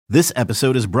This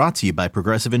episode is brought to you by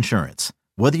Progressive Insurance.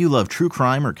 Whether you love true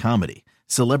crime or comedy,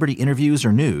 celebrity interviews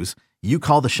or news, you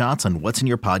call the shots on what's in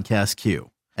your podcast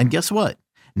queue. And guess what?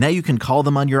 Now you can call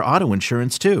them on your auto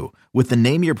insurance too with the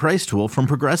Name Your Price tool from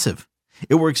Progressive.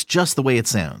 It works just the way it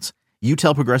sounds. You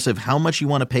tell Progressive how much you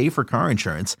want to pay for car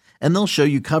insurance, and they'll show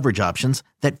you coverage options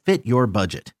that fit your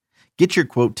budget. Get your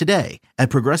quote today at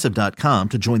Progressive.com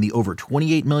to join the over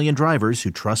 28 million drivers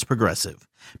who trust Progressive.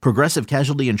 Progressive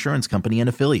Casualty Insurance Company and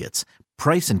Affiliates.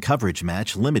 Price and coverage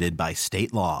match limited by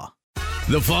state law.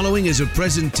 The following is a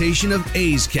presentation of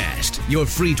A's Cast, your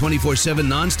free 24/7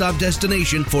 nonstop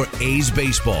destination for A's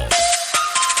baseball.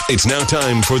 It's now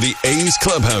time for the A's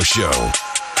Clubhouse Show.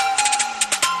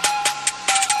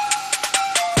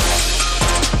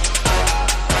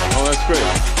 Oh, that's great.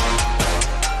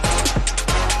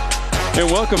 And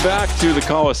welcome back to the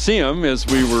Coliseum as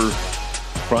we were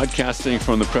broadcasting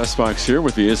from the press box here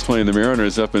with the A's playing the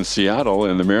Mariners up in Seattle,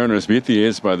 and the Mariners beat the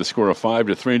A's by the score of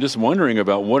 5-3. Just wondering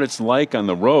about what it's like on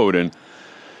the road, and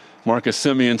Marcus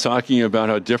Semien talking about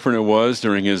how different it was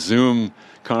during his Zoom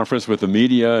conference with the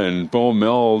media, and Bo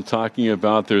Mel talking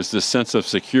about there's this sense of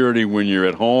security when you're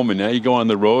at home, and now you go on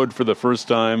the road for the first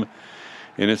time,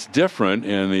 and it's different.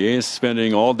 And the A's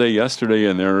spending all day yesterday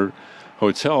in their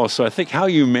hotel. So I think how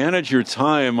you manage your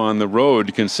time on the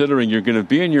road, considering you're going to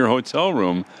be in your hotel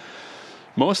room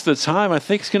most of the time, I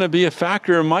think is going to be a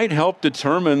factor. It might help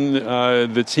determine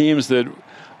the teams that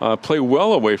play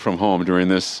well away from home during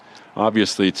this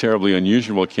obviously terribly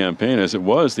unusual campaign as it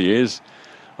was. The A's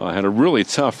had a really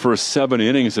tough first 7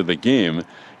 innings of the game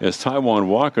as Taijuan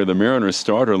Walker, the Mariners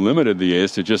starter, limited the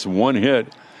A's to just 1 hit,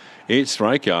 8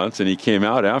 strikeouts, and he came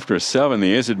out after 7.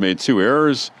 The A's had made 2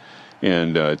 errors,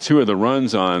 and 2 of the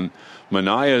runs on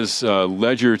Manaya's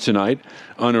ledger tonight,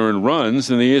 unearned runs.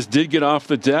 And the A's did get off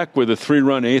the deck with a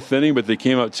 3-run 8th inning, but they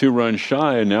came out 2 runs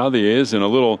shy. And now the A's in a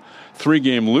little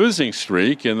 3-game losing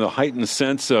streak, and the heightened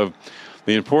sense of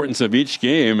the importance of each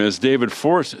game. As David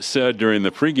Force said during the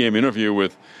pregame interview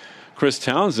with Chris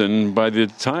Townsend, by the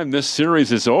time this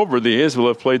series is over, the A's will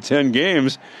have played 10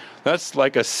 games. That's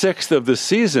like a sixth of the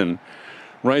season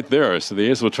right there. So the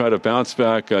A's will try to bounce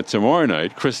back tomorrow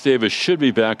night. Chris Davis should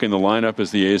be back in the lineup as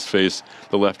the A's face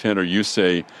the left-hander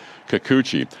Yusei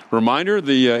Kikuchi. Reminder,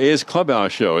 the A's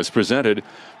Clubhouse Show is presented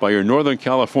by your Northern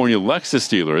California Lexus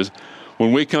dealers.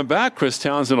 When we come back, Chris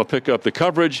Townsend will pick up the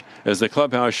coverage as the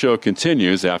Clubhouse Show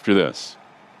continues after this.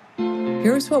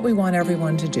 Here's what we want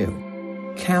everyone to do.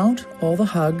 Count all the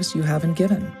hugs you haven't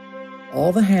given,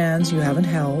 all the hands you haven't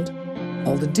held,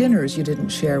 all the dinners you didn't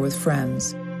share with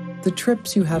friends, the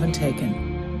trips you haven't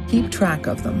taken. Keep track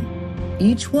of them.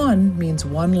 Each one means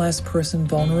one less person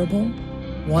vulnerable,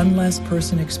 one less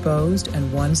person exposed,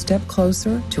 and one step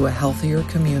closer to a healthier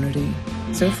community.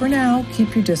 So for now,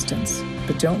 keep your distance,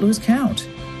 but don't lose count.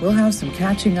 We'll have some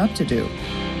catching up to do.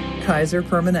 Kaiser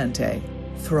Permanente.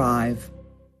 Thrive.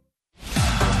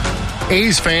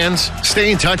 A's fans,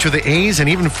 stay in touch with the A's and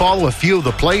even follow a few of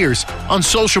the players on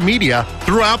social media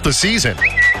throughout the season.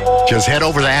 Just head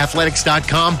over to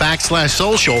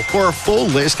athletics.com/social for a full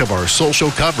list of our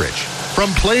social coverage. From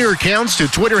player accounts to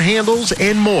Twitter handles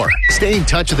and more. Stay in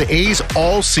touch with the A's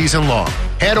all season long.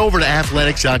 Head over to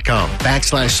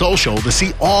athletics.com/social to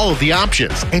see all of the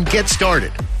options and get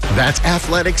started. That's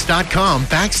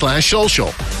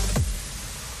athletics.com/social.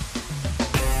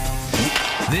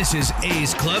 This is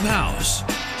A's Clubhouse.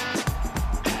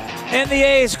 And the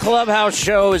A's Clubhouse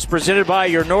Show is presented by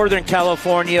your Northern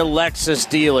California Lexus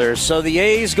dealers. So the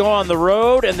A's go on the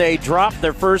road, and they drop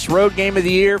their first road game of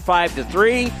the year,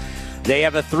 5-3. They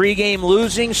have a 3-game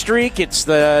losing streak. It's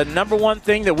the number one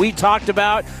thing that we talked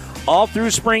about all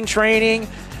through spring training.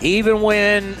 Even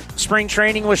when spring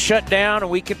training was shut down and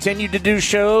we continued to do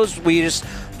shows,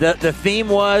 the theme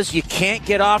was you can't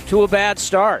get off to a bad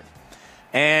start.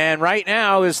 And right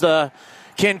now is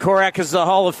Ken Korach, as the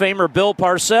Hall of Famer Bill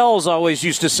Parcells always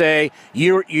used to say,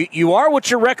 you are what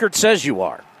your record says you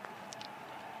are.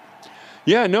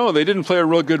 Yeah, no, they didn't play a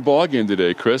real good ball game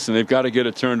today, Chris, and they've got to get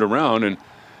it turned around. And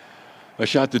a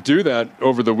shot to do that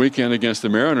over the weekend against the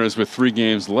Mariners with 3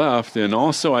 games left. And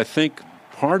also, I think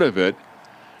part of it,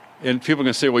 and people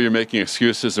can say, well, you're making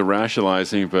excuses or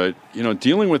rationalizing, but,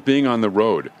 dealing with being on the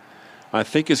road, I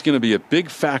think is going to be a big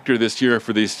factor this year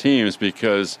for these teams,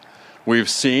 because we've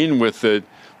seen with the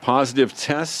positive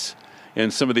tests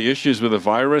and some of the issues with the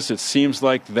virus, it seems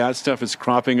like that stuff is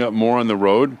cropping up more on the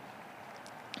road,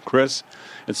 Chris.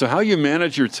 And so how you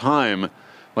manage your time,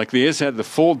 like the A's had the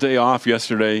full day off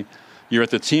yesterday. You're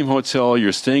at the team hotel.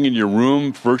 You're staying in your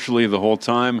room virtually the whole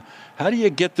time. How do you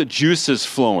get the juices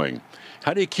flowing?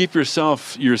 How do you keep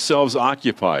yourselves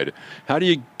occupied? How do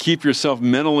you keep yourself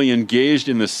mentally engaged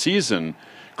in the season,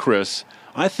 Chris?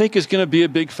 I think is going to be a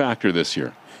big factor this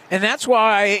year. And that's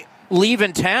why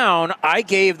leaving town, I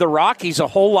gave the Rockies a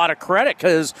whole lot of credit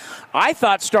because I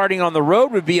thought starting on the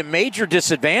road would be a major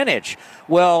disadvantage.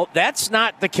 Well, that's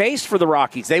not the case for the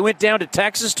Rockies. They went down to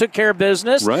Texas, took care of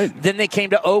business. Right. Then they came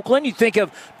to Oakland. You think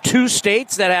of two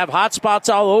states that have hot spots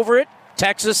all over it,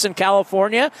 Texas and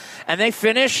California, and they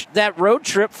finished that road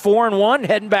trip 4-1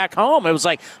 heading back home. It was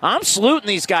like, I'm saluting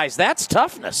these guys. That's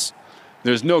toughness.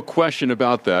 There's no question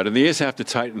about that. And the A's have to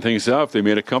tighten things up. They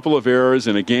made a couple of errors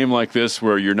in a game like this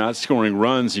where you're not scoring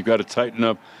runs. You've got to tighten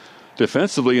up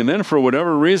defensively. And then for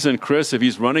whatever reason, Chris, if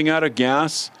he's running out of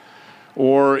gas,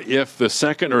 or if the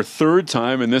second or third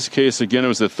time, in this case, again, it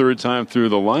was the third time through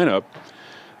the lineup,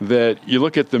 that you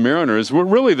look at the Mariners, well,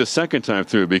 really the second time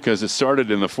through because it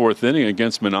started in the fourth inning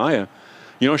against Minaya.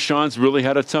 Sean's really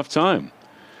had a tough time.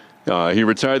 He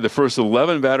retired the first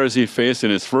 11 batters he faced in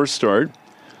his first start.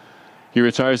 He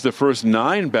retires the first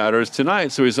 9 batters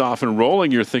tonight, so he's off and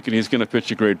rolling. You're thinking he's going to pitch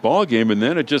a great ball game, and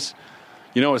then it just,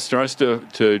 it starts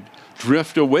to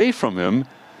drift away from him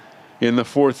in the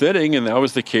fourth inning, and that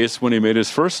was the case when he made his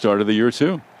first start of the year,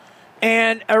 too.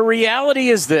 And a reality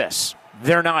is this.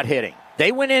 They're not hitting.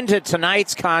 They went into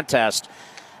tonight's contest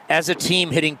as a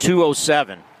team hitting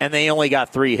 .207, and they only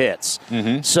got 3 hits.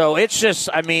 Mm-hmm. So it's just,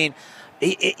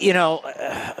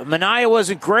 Minaya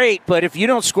wasn't great, but if you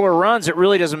don't score runs, it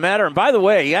really doesn't matter. And by the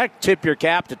way, you got to tip your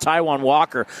cap to Taijuan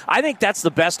Walker. I think that's the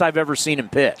best I've ever seen him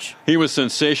pitch. He was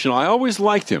sensational. I always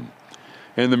liked him.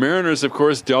 And the Mariners, of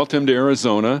course, dealt him to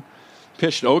Arizona,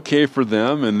 pitched okay for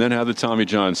them, and then had the Tommy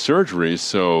John surgery.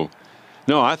 So,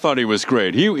 no, I thought he was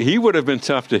great. He would have been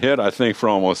tough to hit, I think, for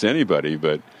almost anybody,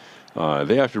 but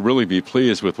they have to really be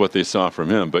pleased with what they saw from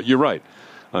him. But you're right.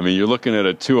 You're looking at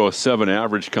a .207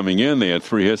 average coming in. They had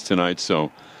 3 hits tonight,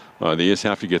 so the A's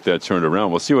have to get that turned around.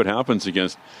 We'll see what happens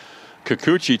against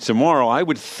Kikuchi tomorrow. I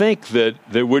would think that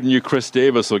wouldn't you, Chris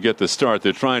Davis will get the start.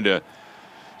 They're trying to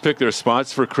pick their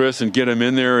spots for Chris and get him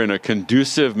in there in a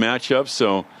conducive matchup,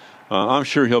 so I'm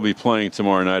sure he'll be playing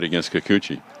tomorrow night against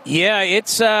Kikuchi. Yeah,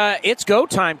 it's go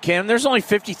time, Kim. There's only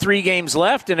 53 games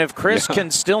left, and if Chris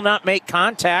can still not make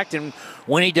contact, and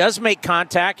when he does make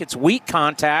contact, it's weak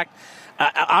contact,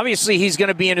 obviously, he's going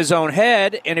to be in his own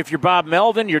head, and if you're Bob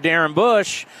Melvin, you're Darren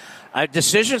Bush,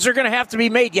 decisions are going to have to be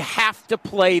made. You have to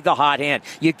play the hot hand.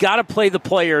 You got to play the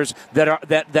players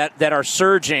that are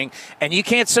surging, and you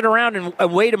can't sit around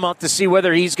and wait a month to see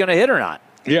whether he's going to hit or not.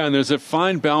 Yeah, and there's a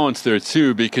fine balance there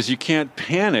too, because you can't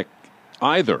panic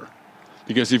either,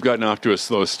 because you've gotten off to a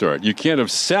slow start. You can't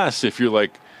obsess if you're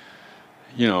like,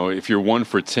 if you're 1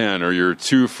 for 10 or you're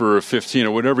 2 for 15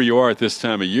 or whatever you are at this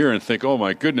time of year and think, oh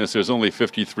my goodness, there's only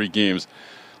 53 games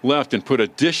left, and put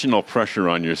additional pressure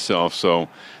on yourself. So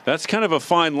that's kind of a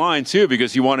fine line too,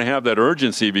 because you want to have that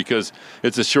urgency because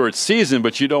it's a short season,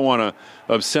 but you don't want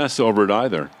to obsess over it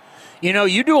either.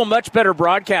 You do a much better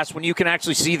broadcast when you can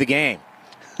actually see the game.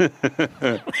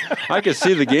 I could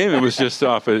see the game. It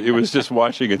was just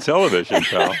watching a television,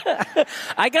 pal.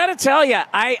 I got to tell you,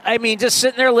 I mean, just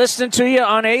sitting there listening to you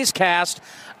on A's Cast,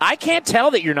 I can't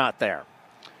tell that you're not there.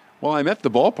 Well, I'm at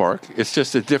the ballpark. It's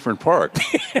just a different park.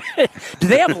 Do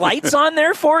they have lights on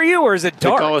there for you, or is it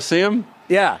dark? The Coliseum?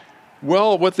 Yeah.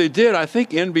 Well, what they did, I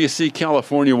think NBC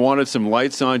California wanted some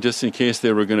lights on just in case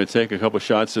they were going to take a couple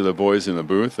shots of the boys in the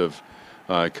booth of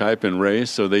Kipe and Ray.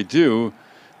 So they do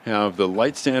have the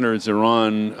light standards are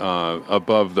on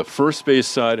above the first base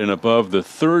side and above the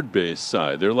third base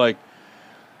side. They're like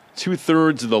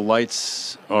 2/3 of the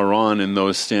lights are on in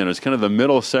those standards. Kind of the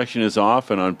middle section is off,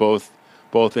 and on both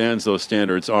ends those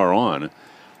standards are on.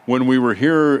 When we were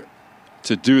here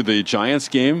to do the Giants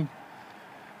game,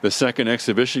 the second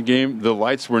exhibition game, the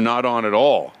lights were not on at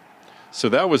all. So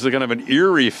that was kind of an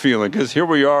eerie feeling, because here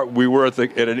we were at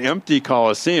an empty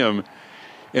Coliseum,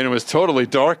 and it was totally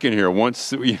dark in here.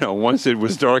 Once it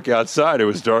was dark outside, it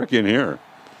was dark in here.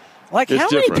 Like, how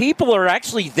many people are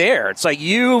actually there? It's like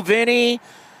you, Vinny,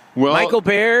 Michael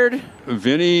Baird.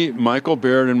 Vinny, Michael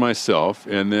Baird, and myself.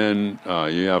 And then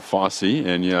you have Fosse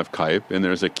and you have Kipe. And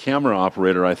there's a camera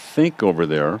operator, I think, over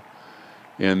there.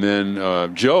 And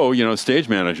then Joe, stage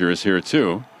manager, is here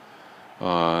too.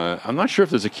 I'm not sure if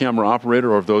there's a camera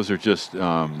operator or if those are just,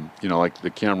 like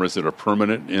the cameras that are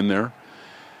permanent in there.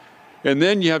 And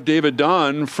then you have David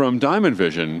Don from Diamond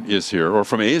Vision is here, or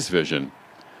from A's Vision,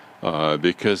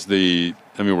 because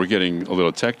we're getting a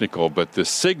little technical, but the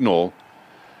signal,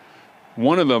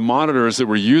 one of the monitors that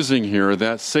we're using here,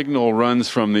 that signal runs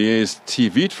from the A's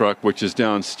TV truck, which is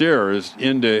downstairs,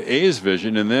 into A's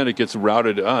Vision, and then it gets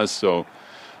routed to us. So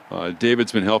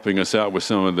David's been helping us out with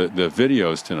some of the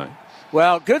videos tonight.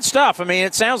 Well, good stuff. I mean,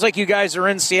 it sounds like you guys are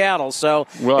in Seattle. So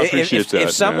well, I appreciate that.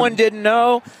 If someone didn't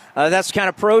know, that's the kind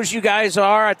of pros you guys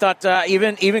are. I thought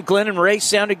even Glenn and Ray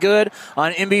sounded good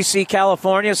on NBC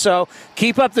California. So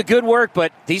keep up the good work.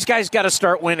 But these guys got to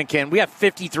start winning, Ken. We have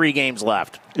 53 games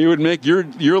left. It would make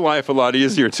your life a lot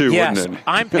easier, too, wouldn't it?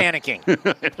 I'm panicking.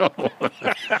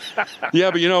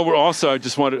 Yeah, but, we're also,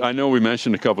 I know we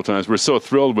mentioned a couple times, we're so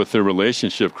thrilled with their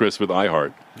relationship, Chris, with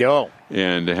iHeart. Yo.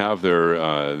 And to have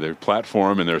their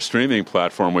platform and their streaming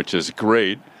platform, which is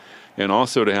great. And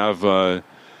also to have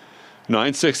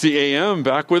 960 AM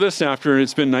back with us after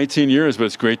it's been 19 years. But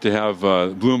it's great to have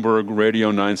Bloomberg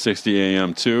Radio 960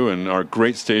 AM, too, and our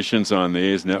great stations on the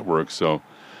A's network. So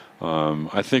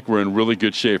I think we're in really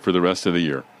good shape for the rest of the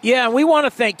year. Yeah, and we want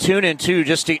to thank TuneIn, too,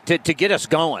 just to get us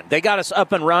going. They got us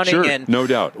up and running. Sure, and no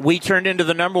doubt. We turned into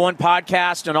the #1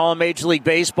 podcast in all of Major League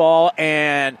Baseball.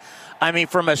 And, I mean,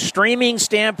 from a streaming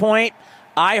standpoint,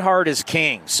 iHeart is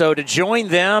king. So to join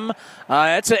them,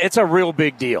 it's a real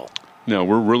big deal. No,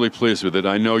 we're really pleased with it.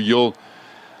 I know you'll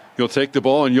take the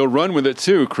ball and you'll run with it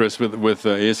too, Chris, with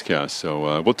A's Cast.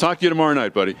 So we'll talk to you tomorrow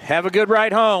night, buddy. Have a good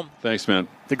ride home. Thanks, man.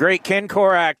 The great Ken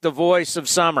Korach, the voice of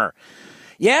summer.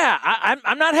 Yeah,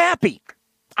 I'm not happy.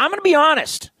 I'm going to be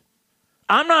honest.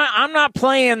 I'm not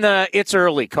playing the it's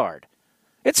early card.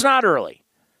 It's not early.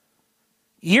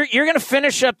 You're going to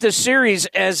finish up this series,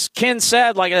 as Ken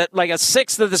said, like a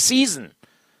sixth of the season.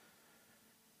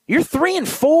 You're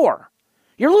 3-4.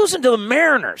 You're losing to the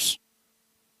Mariners.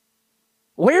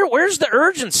 Where's the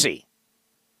urgency?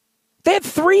 They had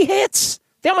 3 hits.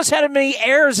 They almost had as many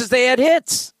errors as they had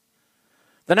hits.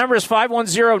 The number is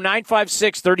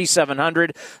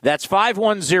 510-956-3700. That's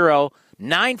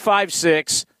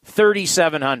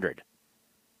 510-956-3700.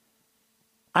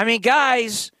 I mean,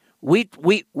 guys, we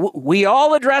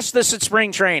all addressed this at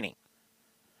spring training.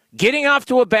 Getting off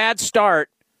to a bad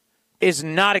start is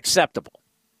not acceptable.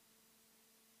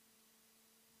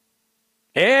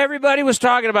 Everybody was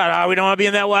talking about how we don't want to be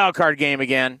in that wild card game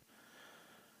again.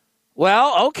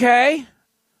 Well, okay.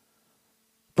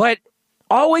 But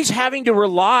always having to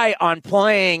rely on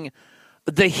playing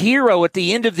the hero at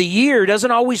the end of the year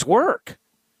doesn't always work.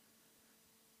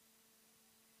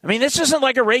 I mean, this isn't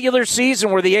like a regular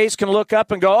season where the A's can look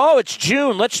up and go, oh, it's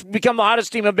June. Let's become the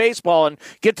hottest team in baseball and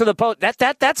get to the post.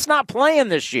 That's not playing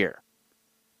this year.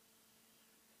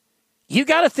 You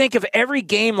got to think of every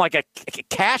game like a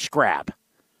cash grab.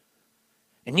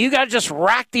 And you got to just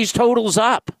rack these totals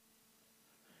up.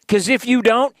 Because if you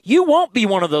don't, you won't be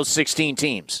one of those 16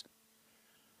 teams.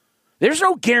 There's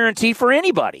no guarantee for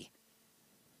anybody.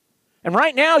 And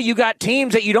right now, you got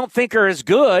teams that you don't think are as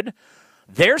good.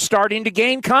 They're starting to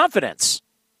gain confidence.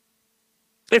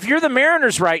 If you're the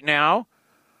Mariners right now,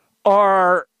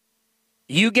 are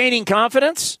you gaining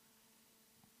confidence?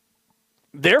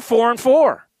 They're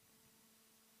 4-4.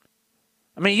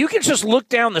 I mean, you can just look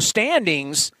down the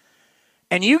standings,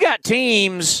 and you got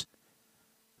teams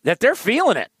that they're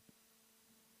feeling it.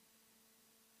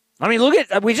 I mean,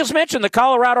 we just mentioned the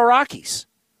Colorado Rockies.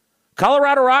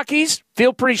 Colorado Rockies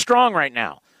feel pretty strong right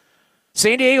now.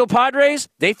 San Diego Padres,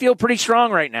 they feel pretty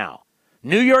strong right now.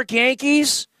 New York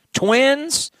Yankees,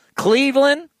 Twins,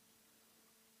 Cleveland.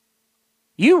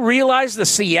 You realize the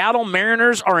Seattle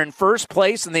Mariners are in first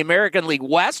place in the American League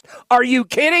West? Are you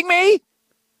kidding me?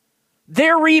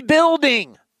 They're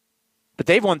rebuilding. But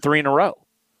they've won 3 in a row.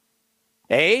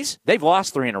 A's, they've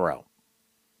lost 3 in a row.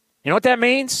 You know what that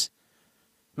means?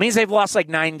 It means they've lost like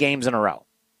 9 games in a row.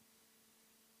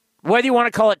 Whether you want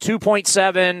to call it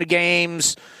 2.7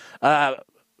 games, a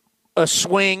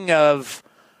swing of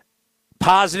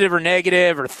positive or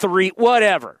negative or 3,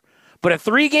 whatever. But a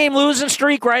 3-game losing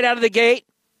streak right out of the gate,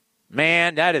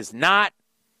 man, that is not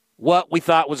what we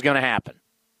thought was going to happen.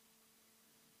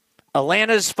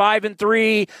 Atlanta's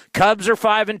 5-3, Cubs are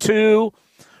 5-2,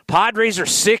 Padres are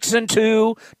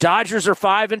 6-2, Dodgers are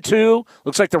 5-2.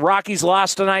 Looks like the Rockies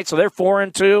lost tonight, so they're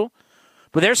 4-2.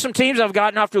 But there's some teams that have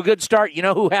gotten off to a good start. You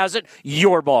know who has it?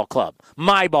 Your ball club,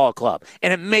 my ball club,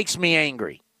 and it makes me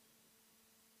angry.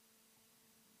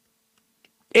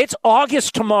 It's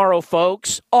August tomorrow,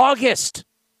 folks. August.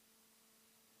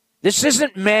 This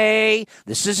isn't May.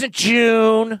 This isn't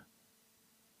June.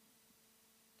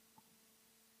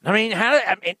 I mean,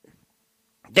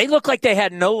 they look like they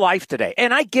had no life today.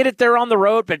 And I get it, they're on the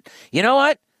road, but you know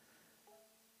what?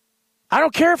 I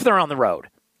don't care if they're on the road.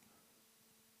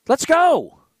 Let's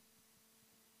go.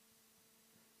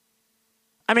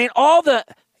 I mean, how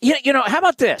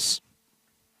about this?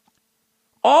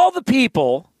 All the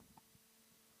people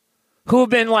who have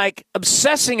been like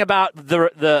obsessing about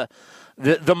the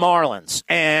Marlins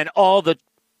and all the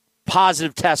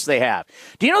positive tests they have.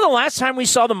 Do you know the last time we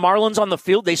saw the Marlins on the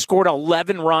field, they scored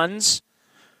 11 runs?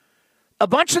 A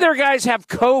bunch of their guys have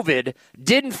COVID,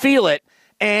 didn't feel it,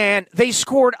 and they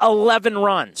scored 11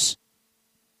 runs.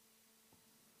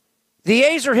 The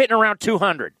A's are hitting around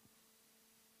 200,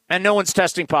 and no one's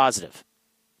testing positive.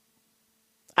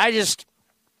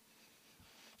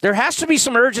 There has to be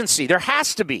some urgency. There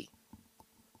has to be.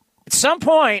 At some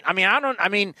point, I know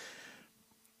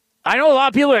a lot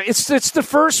of people are, it's the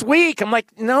first week. I'm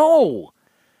like, no.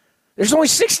 There's only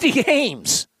 60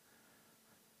 games.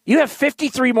 You have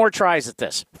 53 more tries at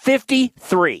this.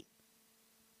 53.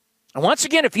 And once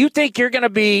again, if you think you're going to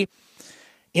be,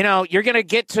 you're going to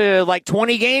get to like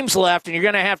 20 games left and you're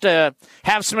going to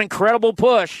have some incredible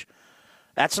push,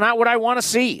 that's not what I want to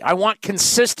see. I want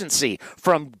consistency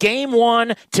from game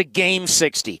 1 to game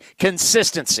 60.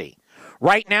 Consistency.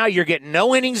 Right now, you're getting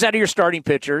no innings out of your starting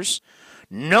pitchers.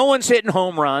 No one's hitting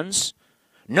home runs.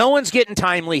 No one's getting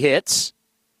timely hits.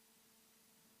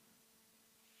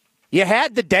 You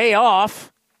had the day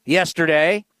off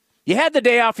yesterday.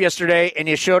 And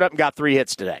you showed up and got 3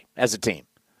 hits today as a team.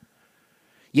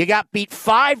 You got beat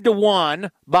 5-1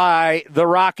 by the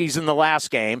Rockies in the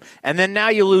last game, and then now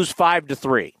you lose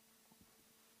 5-3.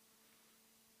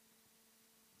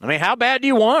 How bad do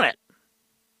you want it?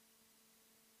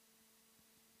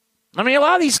 A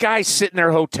lot of these guys sit in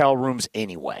their hotel rooms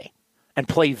anyway and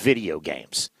play video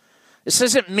games. This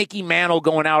isn't Mickey Mantle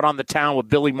going out on the town with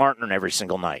Billy Martin every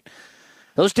single night.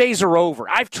 Those days are over.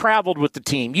 I've traveled with the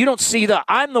team. You don't see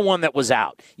I'm the one that was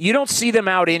out. You don't see them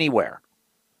out anywhere.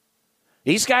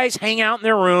 These guys hang out in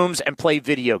their rooms and play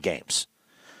video games.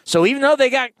 So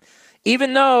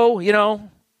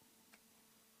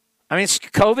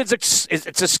COVID's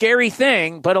it's a scary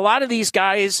thing, but a lot of these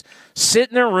guys sit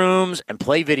in their rooms and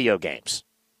play video games.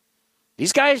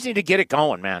 These guys need to get it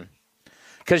going, man.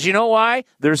 Because you know why?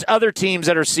 There's other teams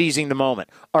that are seizing the moment.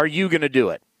 Are you going to do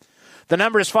it? The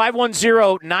number is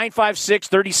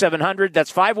 510-956-3700.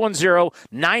 That's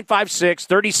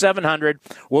 510-956-3700.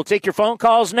 We'll take your phone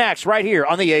calls next right here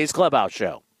on the A's Clubhouse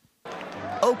Show.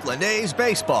 Oakland A's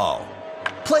baseball.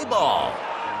 Play ball.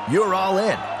 You're all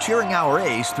in, cheering our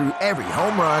A's through every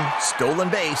home run, stolen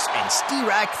base, and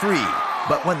Steerack 3.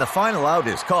 But when the final out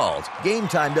is called, game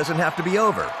time doesn't have to be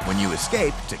over when you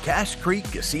escape to Cache Creek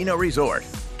Casino Resort.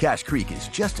 Cache Creek is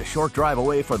just a short drive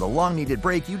away for the long-needed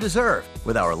break you deserve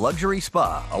with our luxury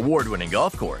spa, award-winning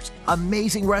golf course,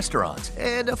 amazing restaurants,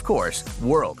 and, of course,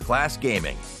 world-class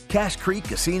gaming. Cache Creek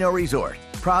Casino Resort,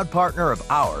 proud partner of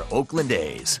our Oakland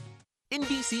A's.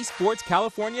 NBC Sports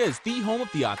California is the home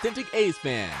of the authentic A's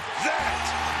fan.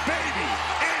 That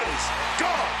baby is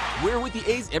gone. We're with the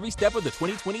A's every step of the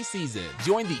 2020 season.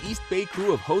 Join the East Bay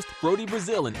crew of host Brody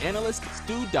Brazil and analysts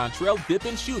Stu, Dontrell, Dip,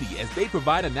 and Shooty as they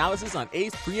provide analysis on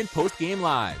A's pre- and post-game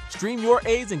live. Stream your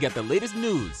A's and get the latest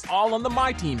news, all on the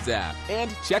My Teams app.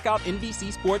 And check out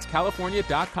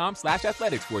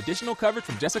NBCSportsCalifornia.com/athletics for additional coverage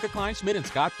from Jessica Kleinschmidt and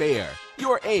Scott Bayer.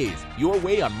 Your A's, your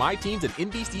way on My Teams and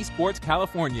NBC Sports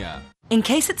California. In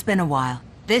case it's been a while,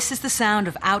 this is the sound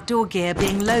of outdoor gear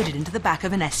being loaded into the back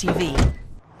of an SUV.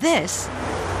 This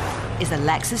is a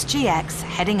Lexus GX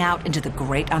heading out into the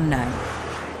great unknown.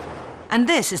 And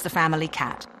this is the family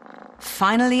cat,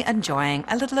 finally enjoying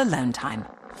a little alone time.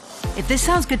 If this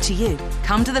sounds good to you,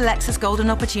 come to the Lexus Golden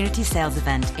Opportunity Sales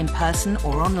event in person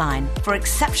or online for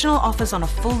exceptional offers on a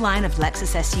full line of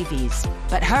Lexus SUVs.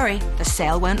 But hurry, the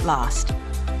sale won't last.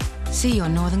 See your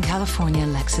Northern California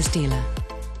Lexus dealer.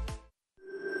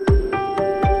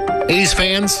 A's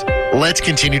fans, let's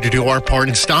continue to do our part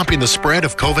in stopping the spread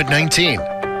of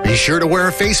COVID-19. Be sure to wear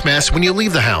a face mask when you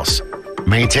leave the house.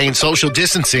 Maintain social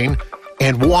distancing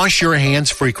and wash your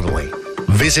hands frequently.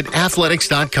 Visit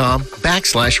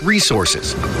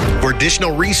athletics.com/resources for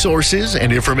additional resources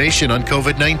and information on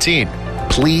COVID-19.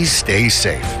 Please stay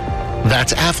safe.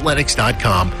 That's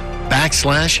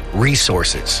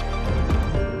athletics.com/resources.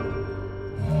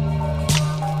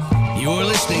 You're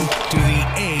listening to the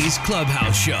A's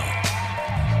Clubhouse Show.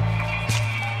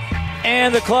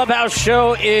 And the Clubhouse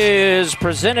Show is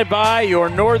presented by your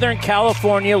Northern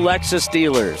California Lexus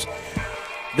dealers.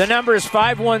 The number is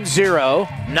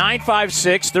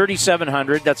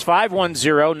 510-956-3700. That's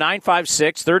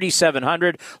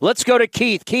 510-956-3700. Let's go to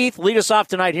Keith. Keith, lead us off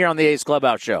tonight here on the A's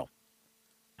Clubhouse Show.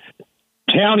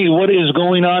 Townie, what is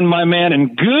going on, my man?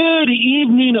 And good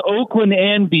evening, Oakland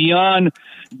and beyond.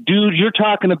 Dude, you're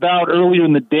talking about earlier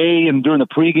in the day and during the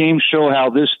pregame show how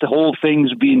the whole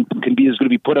thing's is going to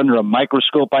be put under a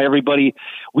microscope by everybody.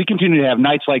 We continue to have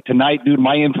nights like tonight, dude.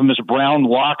 My infamous brown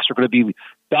locks are going to be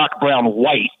Doc Brown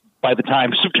white by the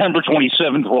time September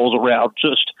 27th rolls around.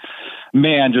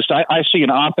 I see an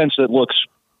offense that looks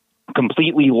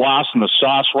completely lost in the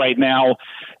sauce right now.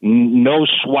 No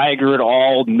swagger at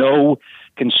all, no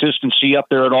consistency up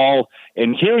there at all.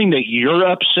 And hearing that you're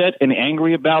upset and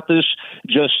angry about this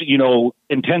just,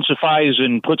 intensifies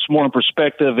and puts more in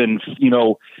perspective and,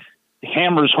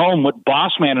 hammers home what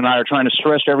Bossman and I are trying to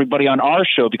stress to everybody on our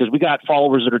show, because we got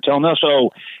followers that are telling us,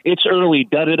 it's early,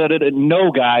 da-da-da-da-da. No,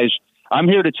 guys, I'm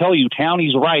here to tell you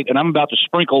Townie's right, and I'm about to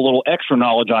sprinkle a little extra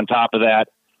knowledge on top of that.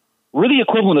 We're the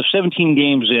equivalent of 17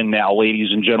 games in now,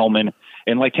 ladies and gentlemen.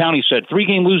 And like Townie said,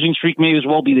 3-game losing streak may as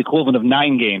well be the equivalent of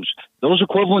 9 games. Those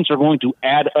equivalents are going to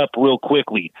add up real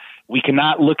quickly. We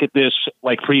cannot look at this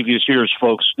like previous years,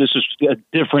 folks. This is a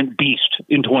different beast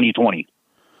in 2020.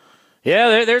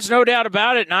 Yeah, there's no doubt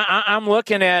about it. And I'm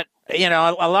looking at,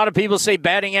 a lot of people say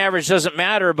batting average doesn't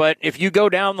matter, but if you go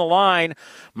down the line,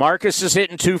 Marcus is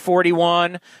hitting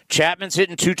 241, Chapman's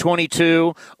hitting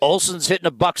 222, Olson's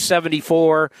hitting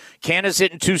 $174, Canna's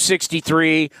hitting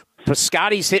 263,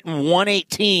 Piscotty's hitting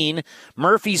 118,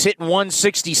 Murphy's hitting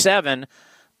 167.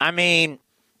 I mean,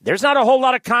 there's not a whole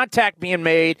lot of contact being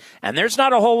made, and there's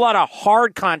not a whole lot of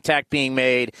hard contact being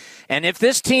made. And if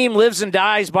this team lives and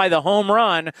dies by the home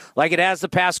run, like it has the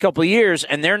past couple of years,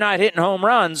 and they're not hitting home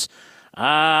runs, what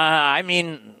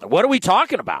are we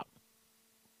talking about?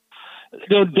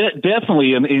 No,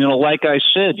 definitely. And, like I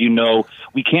said,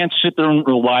 we can't sit there and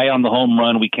rely on the home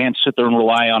run. We can't sit there and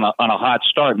rely on a hot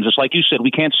start. And just like you said, we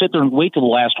can't sit there and wait till the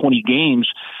last 20 games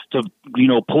to,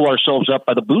 pull ourselves up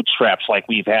by the bootstraps like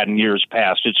we've had in years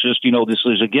past. It's just, this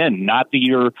is, again, not the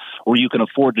year where you can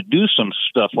afford to do some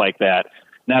stuff like that.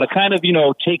 Now, to kind of,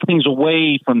 take things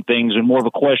away from things and more of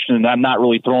a question, and I'm not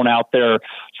really throwing out there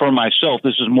for myself.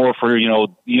 This is more for,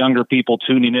 younger people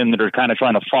tuning in that are kind of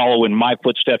trying to follow in my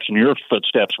footsteps and your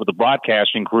footsteps with the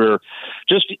broadcasting career.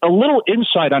 Just a little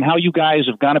insight on how you guys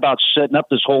have gone about setting up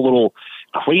this whole little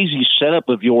crazy setup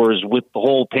of yours with the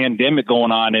whole pandemic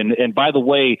going on. And by the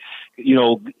way,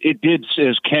 it did,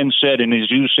 as Ken said and as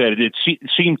you said, it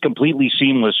seemed completely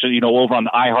seamless, over on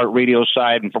the iHeartRadio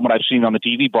side. And from what I've seen on the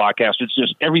TV broadcast, it's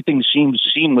just everything seems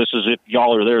seamless as if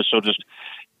y'all are there. So just,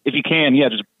 if you can,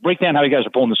 just break down how you guys are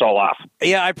pulling this all off.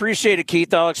 Yeah, I appreciate it,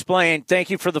 Keith. I'll explain. Thank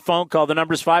you for the phone call. The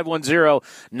number's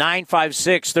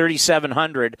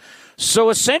 510-956-3700. So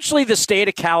essentially the state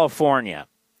of California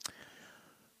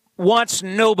wants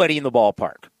nobody in the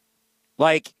ballpark.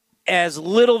 Like, as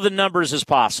little the numbers as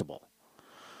possible.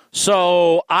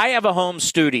 So I have a home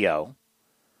studio.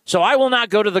 So I will not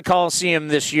go to the Coliseum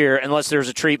this year unless there's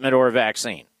a treatment or a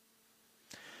vaccine.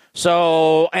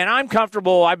 So, and I'm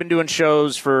comfortable. I've been doing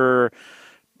shows for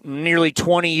nearly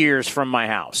 20 years from my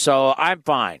house. So I'm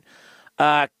fine.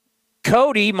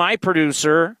 Cody, my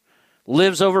producer,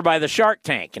 lives over by the Shark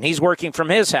Tank, and he's working from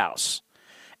his house.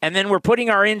 And then we're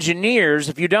putting our engineers,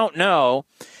 if you don't know,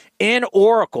 in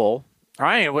Oracle. All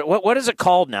right, what is it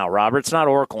called now, Robert? It's not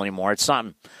Oracle anymore. It's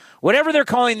something. Whatever they're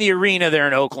calling the arena there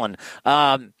in Oakland.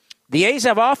 The A's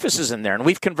have offices in there, and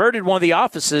we've converted one of the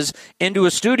offices into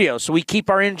a studio, so we keep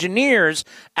our engineers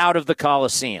out of the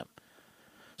Coliseum.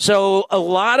 So a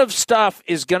lot of stuff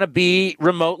is going to be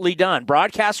remotely done.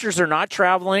 Broadcasters are not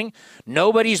traveling.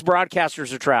 Nobody's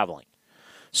broadcasters are traveling.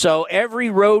 So every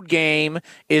road game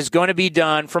is going to be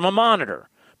done from a monitor.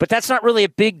 But that's not really a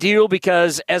big deal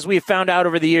because, as we've found out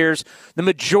over the years, the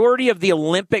majority of the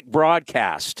Olympic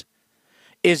broadcast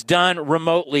is done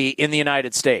remotely in the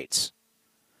United States.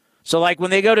 So like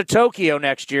when they go to Tokyo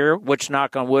next year, which,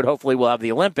 knock on wood, hopefully we'll have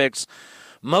the Olympics,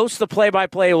 most of the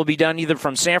play-by-play will be done either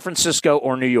from San Francisco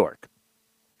or New York.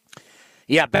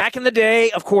 Yeah, back in the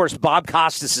day, of course, Bob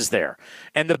Costas is there.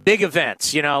 And the big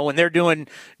events, when they're doing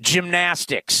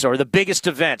gymnastics or the biggest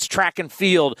events, track and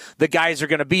field, the guys are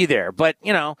going to be there. But,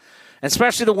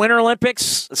 especially the Winter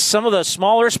Olympics, some of the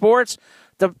smaller sports,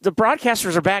 the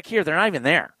broadcasters are back here. They're not even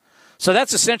there. So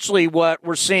that's essentially what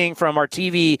we're seeing from our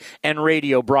TV and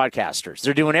radio broadcasters.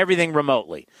 They're doing everything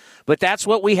remotely. But that's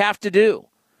what we have to do.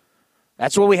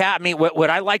 That's what we have. I mean, would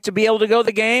I like to be able to go to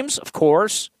the games? Of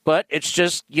course. But it's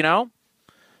just,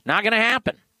 not going to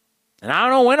happen. And I don't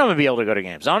know when I'm going to be able to go to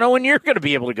games. I don't know when you're going to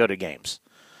be able to go to games.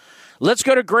 Let's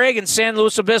go to Greg in San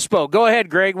Luis Obispo. Go ahead,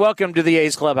 Greg. Welcome to the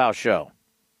A's Clubhouse Show.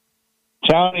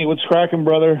 Townie, what's cracking,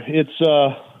 brother?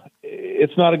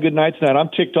 It's not a good night tonight.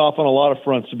 I'm ticked off on a lot of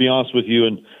fronts, to be honest with you,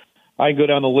 and I can go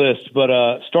down the list. But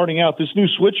starting out, this new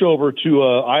switch over to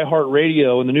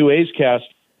iHeartRadio and the new A's Cast,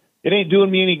 it ain't doing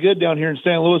me any good down here in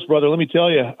San Luis, brother. Let me tell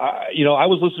you. I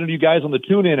was listening to you guys on the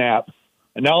TuneIn app,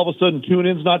 and now all of a sudden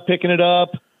TuneIn's not picking it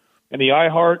up, and the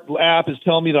iHeart app is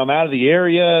telling me that I'm out of the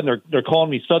area, and they're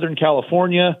calling me Southern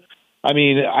California. I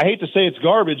mean, I hate to say it's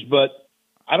garbage, but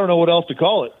I don't know what else to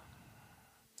call it.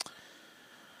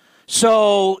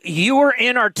 So you were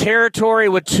in our territory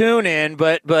with TuneIn,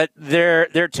 but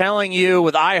they're telling you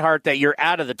with iHeart that you're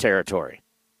out of the territory.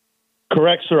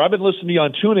 Correct, sir. I've been listening to you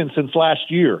on TuneIn since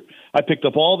last year. I picked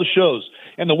up all the shows.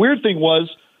 And the weird thing was,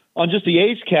 on just the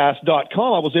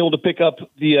AceCast.com, I was able to pick up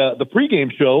the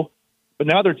pregame show, but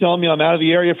now they're telling me I'm out of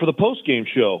the area for the postgame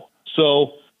show.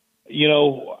 So,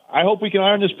 I hope we can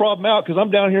iron this problem out because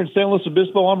I'm down here in San Luis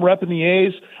Obispo. I'm repping the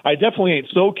A's. I definitely ain't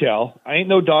SoCal. I ain't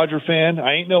no Dodger fan.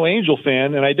 I ain't no Angel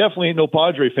fan, and I definitely ain't no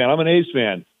Padre fan. I'm an A's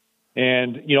fan.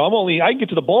 And, I can get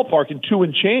to the ballpark in 2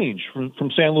 and change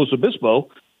from San Luis Obispo.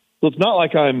 So it's not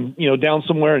like I'm, down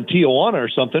somewhere in Tijuana or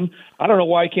something. I don't know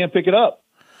why I can't pick it up.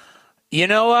 You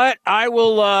know what? I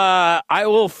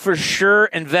will for sure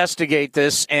investigate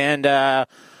this and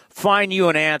find you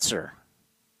an answer.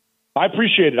 I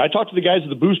appreciate it. I talked to the guys at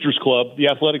the Boosters Club, the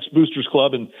Athletics Boosters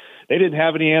Club, and they didn't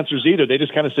have any answers either. They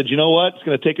just kind of said, you know what? It's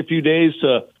going to take a few days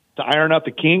to iron out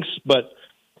the kinks, but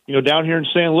down here in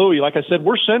San Luis, like I said,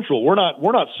 we're central. We're not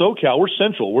SoCal. We're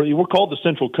central. We're called the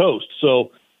Central Coast.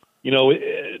 So,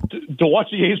 to watch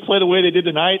the A's play the way they did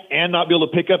tonight and not be able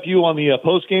to pick up you on the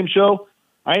post-game show,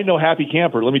 I ain't no happy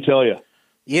camper, let me tell you.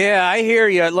 Yeah, I hear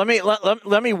you.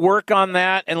 Let me work on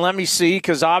that and let me see,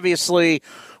 because obviously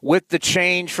with the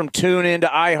change from TuneIn to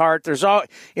iHeart, there's all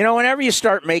whenever you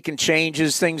start making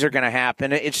changes, things are going to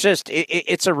happen. It's just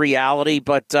it's a reality,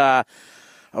 but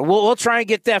we'll try and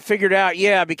get that figured out.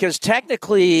 Yeah, because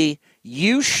technically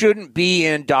you shouldn't be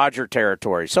in Dodger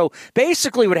territory. So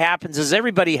basically what happens is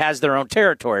everybody has their own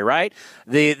territory, right?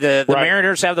 The right.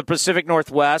 Mariners have the Pacific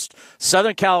Northwest.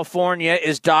 Southern California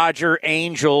is Dodger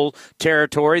Angel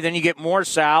territory. Then you get more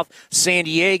south. San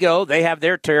Diego, they have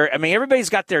their territory. I mean, everybody's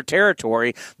got their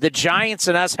territory. The Giants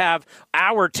and us have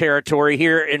our territory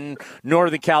here in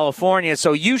Northern California.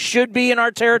 So you should be in our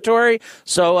territory.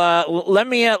 So let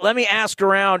me ask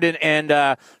around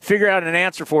and figure out an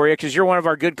answer for you, because you're one of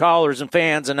our good callers and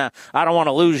fans, and I don't want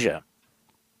to lose you.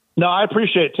 No, I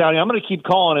appreciate it, Tony. I'm going to keep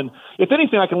calling, and if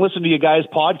anything, I can listen to you guys'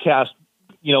 podcast,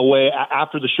 way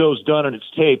after the show's done and it's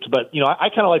taped. But I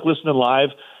kind of like listening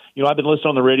live. I've been listening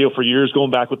on the radio for years,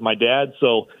 going back with my dad.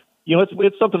 So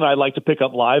it's something that I'd like to pick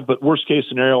up live. But worst case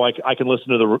scenario, I can listen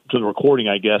to the recording,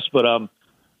 I guess. But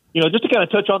just to kind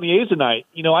of touch on the A's tonight.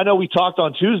 I know we talked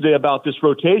on Tuesday about this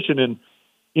rotation and.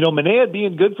 Manaea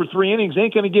being good for 3 innings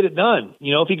ain't going to get it done.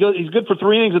 If he's good for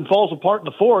 3 innings and falls apart in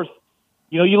the fourth,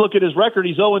 you look at his record,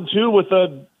 he's 0-2 with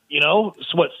a,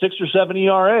 6 or 7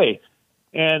 ERA.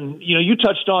 And, you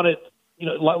touched on it,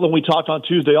 when we talked on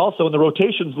Tuesday also, and the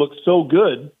rotations look so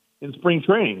good in spring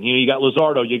training. You got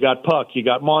Luzardo, you got Puck, you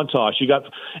got Montas,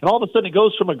 and all of a sudden it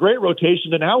goes from a great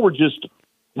rotation to now we're just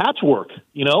patchwork,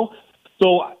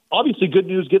 So obviously good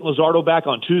news getting Luzardo back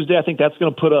on Tuesday. I think that's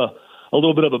going to put a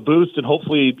little bit of a boost and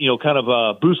hopefully, kind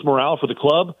of boost morale for the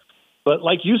club. But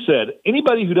like you said,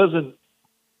 anybody who doesn't,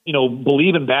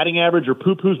 believe in batting average or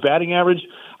poo-poos batting average,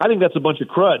 I think that's a bunch of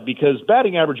crud, because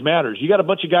batting average matters. You got a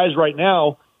bunch of guys right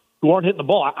now who aren't hitting the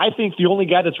ball. I think the only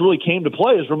guy that's really came to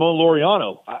play is Ramon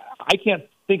Laureano. I can't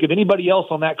think of anybody else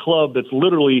on that club that's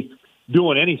literally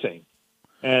doing anything.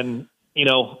 And,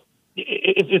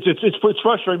 it's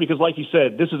frustrating because, like you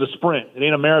said, this is a sprint. It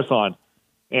ain't a marathon.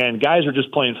 And guys are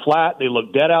just playing flat. They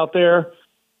look dead out there.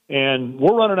 And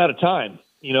we're running out of time.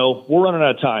 We're running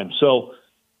out of time. So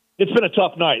it's been a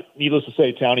tough night, needless to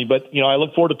say, Townie. But, I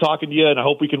look forward to talking to you, and I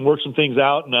hope we can work some things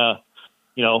out. And,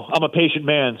 I'm a patient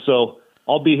man, so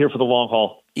I'll be here for the long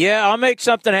haul. Yeah, I'll make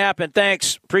something happen.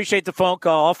 Thanks. Appreciate the phone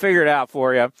call. I'll figure it out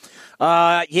for you.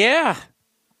 Yeah,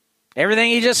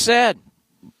 everything you just said.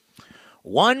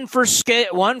 1 for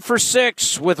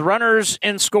 6 with runners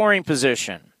in scoring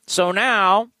position. So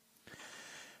now,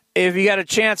 if you got a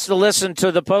chance to listen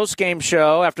to the postgame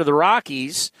show after the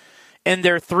Rockies and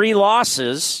their 3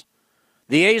 losses,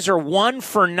 the A's are 1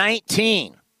 for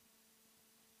 19.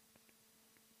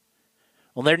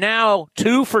 Well, they're now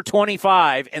 2 for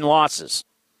 25 in losses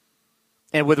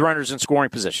and with runners in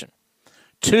scoring position.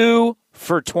 2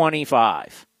 for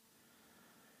 25.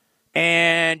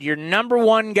 And your number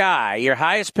one guy, your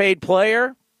highest paid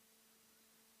player,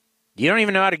 you don't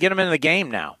even know how to get him into the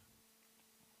game now.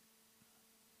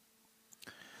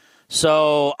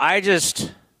 So I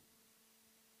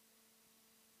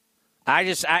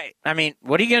mean,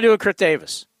 what are you going to do with Chris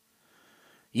Davis?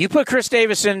 You put Chris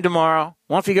Davis in tomorrow.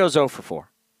 What if he goes 0 for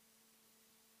 4?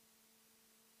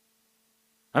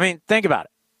 I mean, think about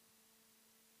it.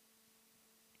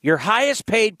 Your highest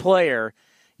paid player,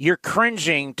 you're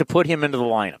cringing to put him into the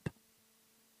lineup.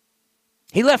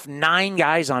 He left 9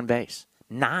 guys on base.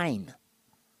 9.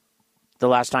 The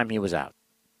last time he was out.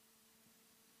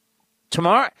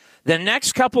 Tomorrow, the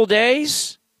next couple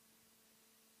days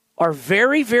are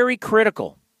very, very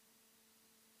critical.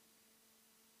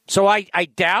 So I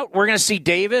doubt we're going to see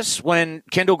Davis when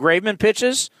Kendall Graveman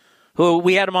pitches, who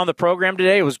we had him on the program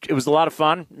today. It was a lot of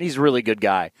fun. He's a really good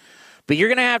guy. But you're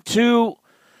going to have two,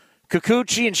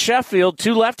 Kikuchi and Sheffield,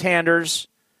 two left-handers.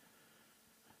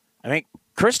 I mean,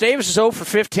 Chris Davis is 0 for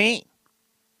 15.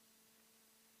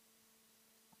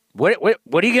 What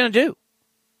are you going to do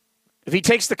if he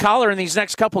takes the collar in these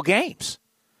next couple games?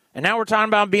 And now we're talking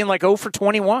about him being like 0 for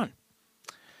 21.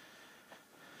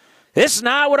 This is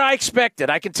not what I expected,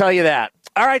 I can tell you that.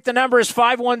 All right, the number is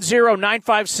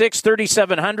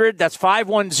 510-956-3700. That's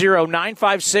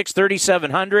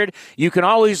 510-956-3700. You can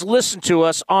always listen to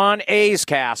us on A's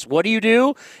Cast. What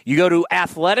do? You go to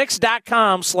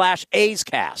athletics.com/A's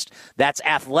Cast. That's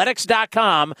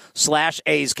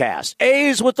athletics.com/A's Cast.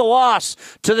 A's with the loss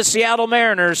to the Seattle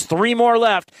Mariners. 3 more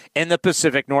left in the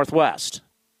Pacific Northwest.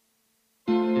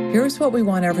 Here's what we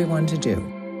want everyone to do.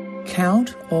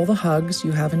 Count all the hugs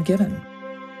you haven't given,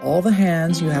 all the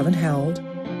hands you haven't held,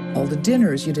 all the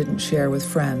dinners you didn't share with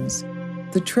friends,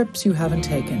 the trips you haven't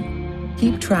taken.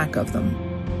 Keep track of them.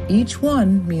 Each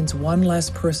one means one less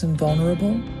person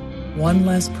vulnerable, one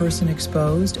less person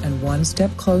exposed, and one step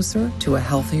closer to a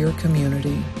healthier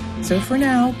community. So for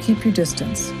now, keep your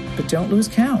distance, but don't lose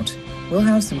count. We'll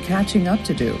have some catching up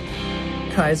to do.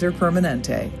 Kaiser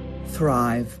Permanente.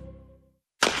 Thrive.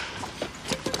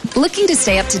 Looking to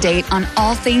stay up to date on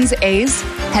all things A's?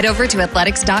 Head over to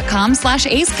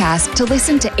athletics.com/A'sCast to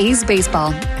listen to A's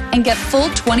baseball and get full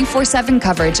 24/7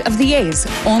 coverage of the A's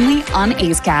only on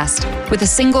A's Cast. With a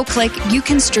single click, you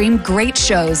can stream great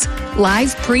shows,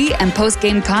 live pre- and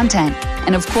post-game content,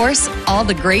 and of course, all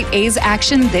the great A's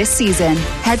action this season.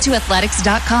 Head to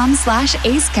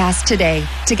athletics.com/A'sCast today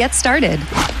to get started.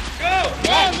 Go!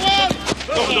 Go!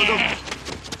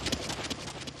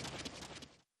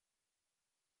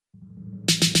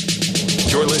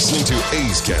 You're listening to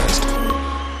A's Cast.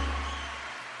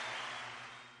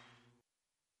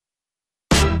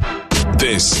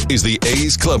 This is the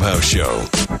A's Clubhouse Show.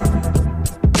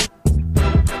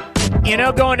 You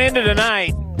know, going into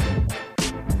tonight,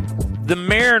 the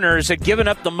Mariners had given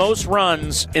up the most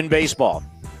runs in baseball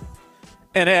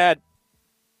and had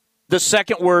the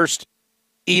second worst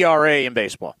ERA in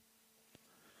baseball.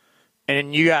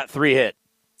 And you got 3 hits.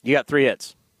 You got 3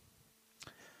 hits.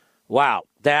 Wow.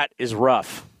 That is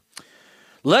rough.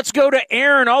 Let's go to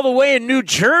Aaron all the way in New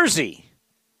Jersey.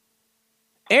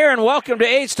 Aaron, welcome to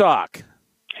A's Talk.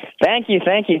 Thank you.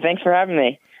 Thanks for having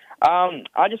me.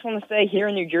 I just want to say here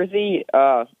in New Jersey,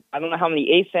 I don't know how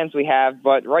many A's fans we have,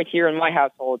 but right here in my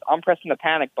household, I'm pressing the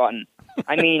panic button.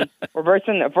 I mean, we're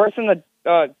versing the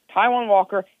Taijuan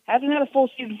Walker. Hasn't had a full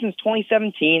season since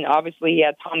 2017. Obviously, he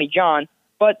had Tommy John,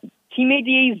 but he made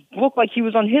the A's look like he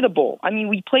was unhittable. I mean,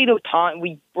 we played Ohtani.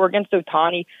 We were against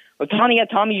Ohtani. Ohtani had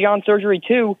Tommy John surgery,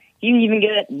 too. He didn't even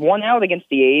get 1 out against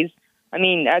the A's. I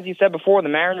mean, as you said before, the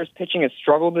Mariners' pitching has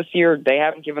struggled this year. They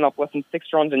haven't given up less than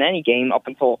 6 runs in any game up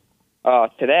until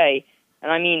today.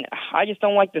 And, I mean, I just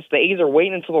don't like this. The A's are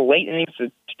waiting until the late innings to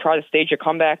try to stage a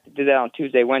comeback. They did that on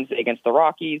Tuesday, Wednesday against the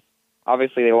Rockies.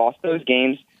 Obviously, they lost those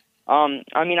games.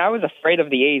 I mean, I was afraid of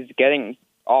the A's getting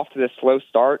off to this slow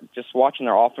start, just watching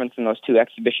their offense in those 2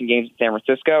 exhibition games in San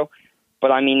Francisco.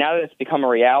 But, I mean, now that it's become a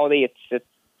reality, it's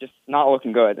just not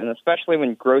looking good. And especially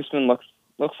when Grossman looks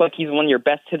like he's one of your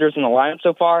best hitters in the lineup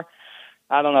so far,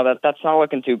 I don't know. That's not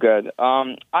looking too good.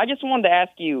 I just wanted to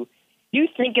ask you, do you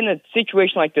think in a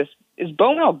situation like this, is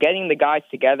Bomel getting the guys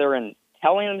together and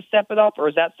telling them to step it up, or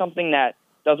is that something that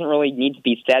doesn't really need to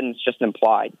be said and it's just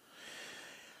implied?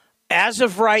 As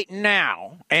of right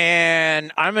now,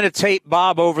 and I'm going to tape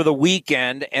Bob over the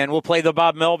weekend, and we'll play the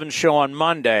Bob Melvin show on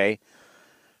Monday,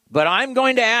 but I'm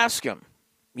going to ask him,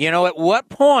 at what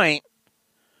point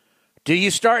do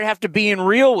you have to being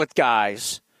real with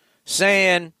guys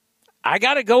saying, I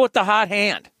got to go with the hot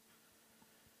hand?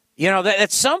 That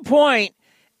at some point,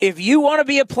 if you want to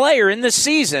be a player in this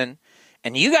season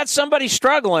and you got somebody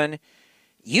struggling,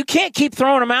 you can't keep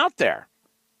throwing them out there.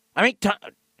 I mean,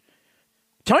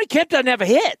 Tony Kemp doesn't have a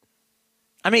hit.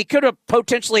 I mean, he could have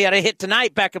potentially had a hit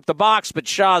tonight back up the box, but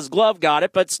Shaw's glove got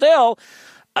it. But still,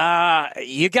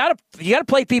 you got to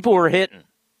play people who are hitting.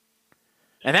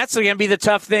 And that's going to be the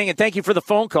tough thing. And thank you for the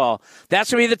phone call. That's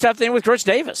going to be the tough thing with Chris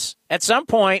Davis. At some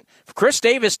point, if Chris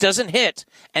Davis doesn't hit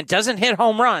and doesn't hit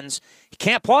home runs, he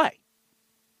can't play.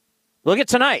 Look at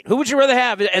tonight. Who would you rather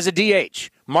have as a DH,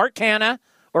 Mark Canha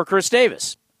or Chris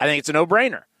Davis? I think it's a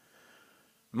no-brainer.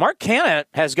 Mark Canha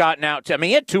has gotten out.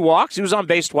 He had 2 walks. He was on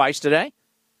base twice today.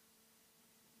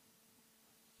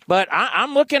 But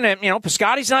I'm looking at,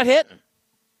 Piscotty's not hitting.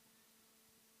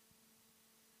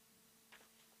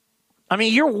 I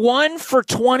mean, you're 1 for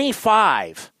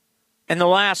 25 in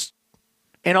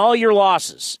all your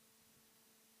losses.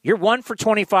 You're 1 for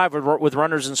 25 with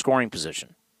runners in scoring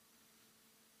position.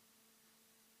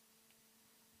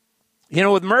 You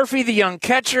know, with Murphy, the young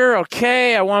catcher,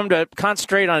 okay, I want him to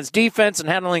concentrate on his defense and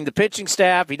handling the pitching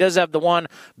staff. He does have the one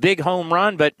big home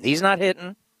run, but he's not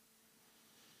hitting.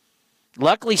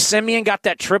 Luckily, Simeon got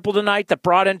that triple tonight that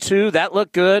brought in 2. That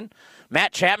looked good.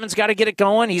 Matt Chapman's got to get it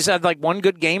going. He's had like one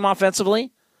good game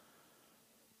offensively.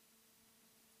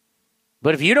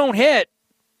 But if you don't hit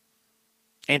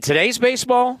in today's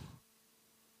baseball,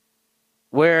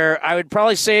 where I would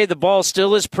probably say the ball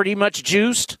still is pretty much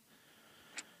juiced,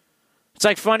 it's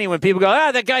like funny when people go,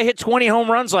 that guy hit 20 home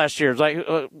runs last year. It's like,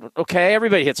 okay,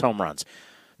 everybody hits home runs.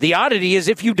 The oddity is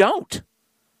if you don't.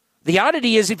 The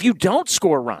oddity is if you don't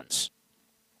score runs.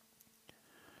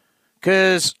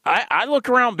 Because I look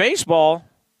around baseball,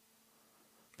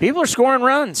 people are scoring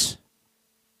runs.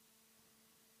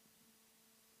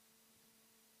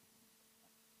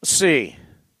 Let's see.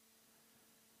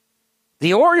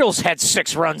 The Orioles had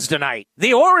 6 runs tonight.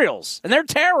 The Orioles, and they're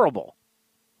terrible.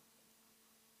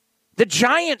 The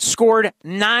Giants scored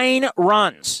 9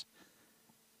 runs.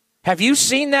 Have you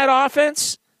seen that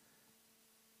offense?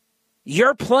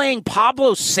 You're playing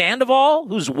Pablo Sandoval,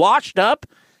 who's washed up,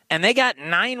 and they got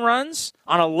 9 runs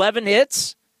on 11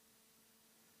 hits.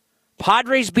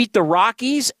 Padres beat the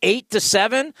Rockies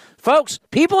 8-7. Folks,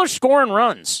 people are scoring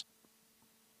runs.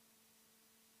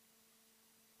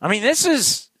 I mean,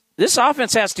 this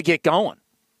offense has to get going.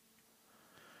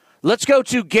 Let's go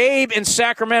to Gabe in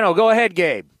Sacramento. Go ahead,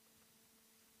 Gabe.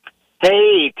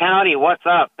 Hey, Townie, what's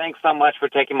up? Thanks so much for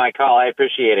taking my call. I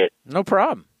appreciate it. No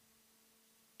problem.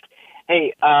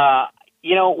 Hey,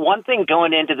 one thing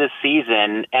going into this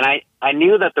season, and I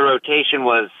knew that the rotation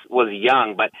was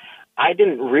young, but I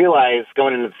didn't realize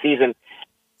going into the season,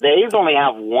 the A's only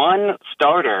have one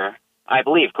starter, I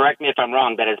believe, correct me if I'm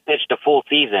wrong, that has pitched a full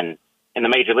season in the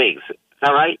major leagues. Is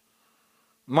that right?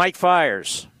 Mike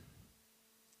Fiers.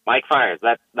 Mike Fiers,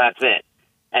 that's it.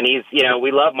 And he's,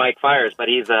 we love Mike Fiers, but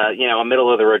he's a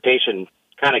middle of the rotation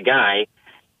kind of guy.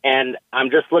 And I'm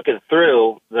just looking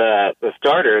through the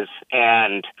starters,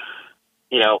 and,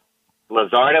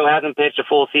 Luzardo hasn't pitched a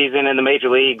full season in the major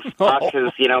leagues. Buck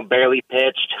has, barely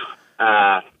pitched.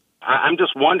 I'm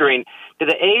just wondering, do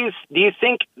you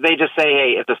think they just say,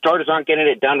 hey, if the starters aren't getting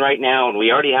it done right now, and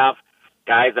we already have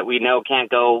guys that we know can't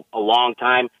go a long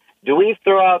time, do we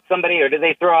throw out somebody, or do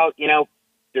they throw out,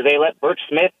 do they let Birch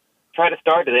Smith try to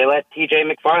start? Do they let TJ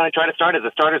McFarland try to start if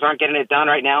the starters aren't getting it done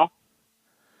right now?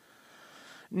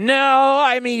 No,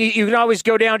 I mean, you can always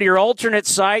go down to your alternate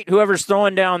site, whoever's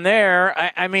throwing down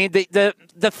there. I mean, the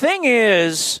thing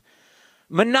is,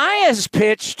 Manaea has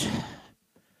pitched,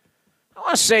 I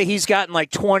want to say he's gotten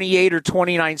like 28 or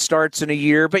 29 starts in a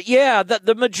year. But, yeah,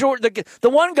 the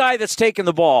one guy that's taken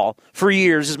the ball for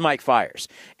years is Mike Fiers.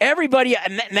 Everybody,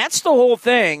 and that's the whole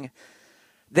thing,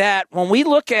 that when we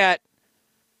look at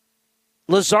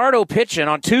Luzardo pitching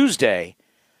on Tuesday,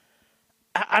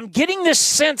 I'm getting this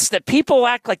sense that people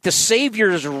act like the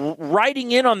Savior's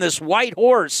riding in on this white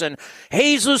horse, and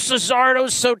Jesus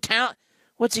Luzardo's so talented.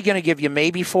 What's he going to give you,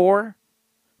 maybe 4?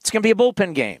 It's going to be a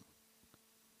bullpen game.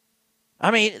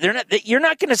 I mean, you're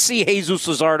not going to see Jesus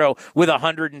Luzardo with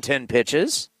 110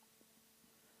 pitches.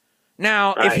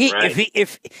 Now,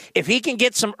 if he can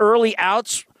get some early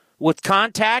outs with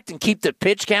contact and keep the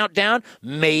pitch count down,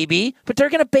 maybe, but they're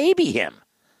going to baby him.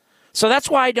 So that's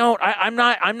why I'm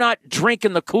not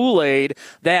drinking the Kool-Aid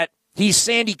that he's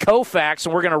Sandy Koufax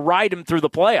and we're going to ride him through the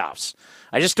playoffs.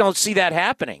 I just don't see that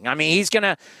happening. I mean, he's going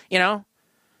to,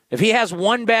 if he has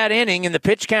one bad inning and the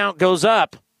pitch count goes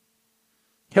up,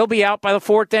 he'll be out by the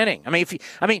 4th inning.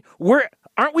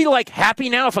 Aren't we like happy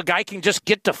now if a guy can just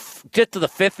get to the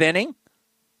 5th inning?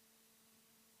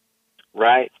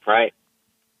 Right.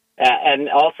 And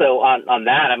also on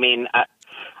that, I mean,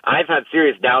 I've had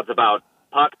serious doubts about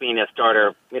Puck being a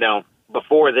starter,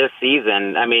 before this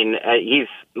season. I mean,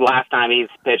 last time he's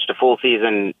pitched a full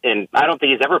season I don't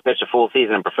think he's ever pitched a full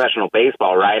season in professional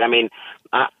baseball, right? I mean,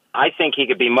 I think he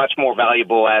could be much more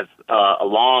valuable as a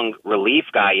long relief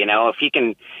guy, if he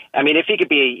could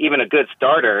be even a good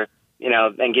starter,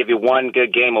 and give you one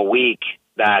good game a week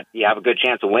that you have a good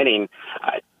chance of winning.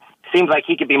 Seems like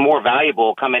he could be more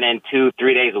valuable coming in 2-3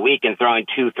 days a week and throwing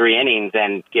 2-3 innings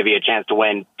and give you a chance to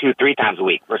win 2-3 times a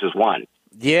week versus one.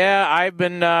 Yeah, I've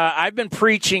been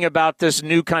preaching about this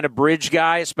new kind of bridge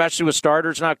guy, especially with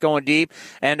starters not going deep.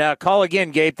 And call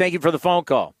again, Gabe. Thank you for the phone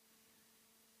call.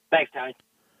 Thanks, Tony.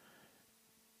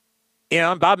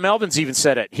 Bob Melvin's even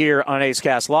said it here on A's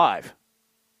Cast Live,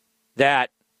 that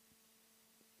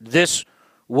this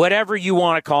whatever you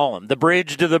want to call him, the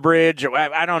bridge to the bridge, or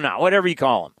I don't know, whatever you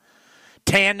call him.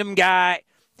 Tandem guy,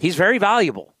 he's very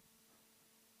valuable.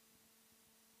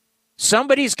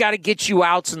 Somebody's got to get you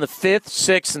outs in the 5th,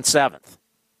 6th, and 7th.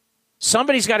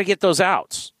 Somebody's got to get those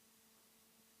outs.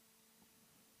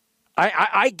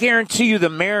 I guarantee you the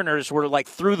Mariners were like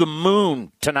through the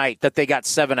moon tonight that they got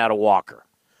 7 out of Walker.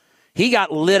 He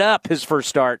got lit up his first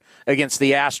start against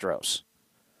the Astros.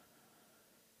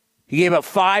 He gave up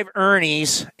 5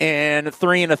 earnings and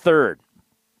 3 1/3.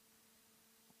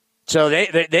 So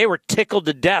they were tickled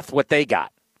to death what they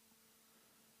got.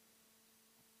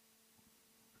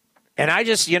 And I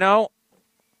just,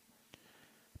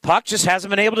 Puck just hasn't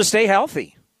been able to stay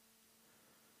healthy.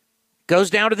 Goes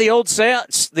down to the old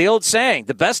saying,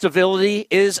 the best ability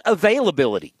is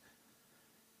availability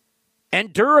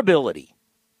and durability.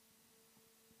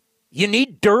 You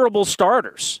need durable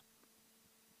starters.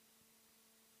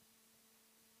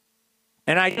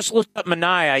 And I just looked up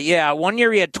Manaea. Yeah, one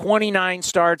year he had 29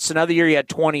 starts, another year he had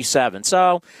 27.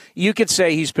 So you could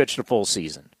say he's pitched a full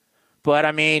season. But,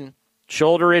 I mean,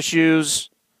 shoulder issues.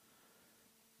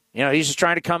 He's just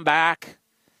trying to come back.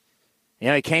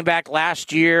 He came back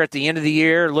last year at the end of the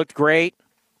year, looked great.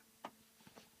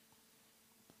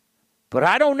 But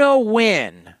I don't know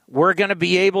when we're going to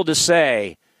be able to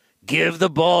say, give the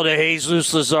ball to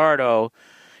Jesus Luzardo,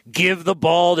 give the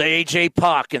ball to A.J.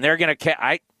 Puck, and they're going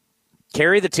to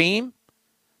carry the team.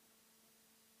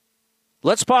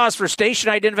 Let's pause for station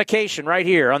identification right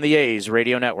here on the A's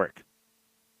Radio Network.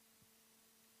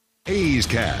 A's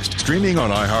Cast, streaming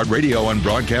on iHeartRadio and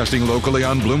broadcasting locally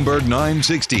on Bloomberg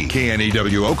 960,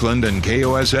 KNEW Oakland, and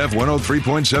KOSF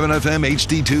 103.7 FM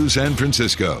HD2 San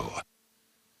Francisco.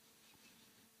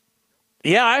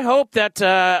 Yeah, I hope that,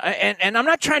 and I'm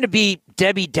not trying to be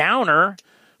Debbie Downer,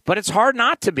 but it's hard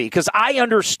not to be because I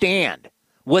understand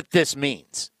what this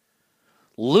means.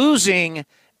 Losing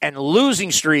and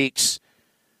losing streaks,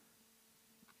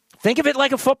 think of it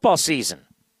like a football season,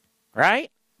 right?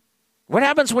 What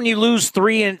happens when you lose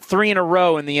three in a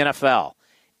row in the NFL?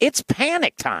 It's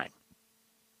panic time.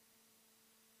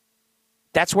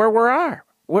 That's where we are.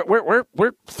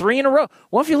 We're 3 in a row.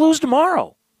 What if you lose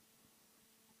tomorrow?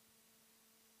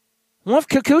 What if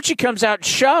Kikuchi comes out and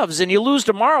shoves and you lose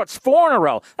tomorrow? It's 4 in a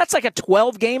row. That's like a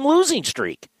 12-game losing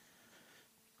streak.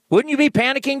 Wouldn't you be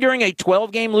panicking during a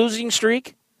 12-game losing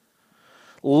streak?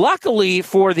 Luckily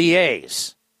for the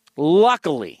A's,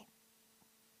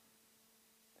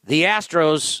 the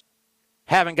Astros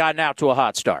haven't gotten out to a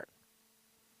hot start.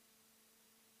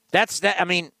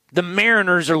 The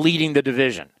Mariners are leading the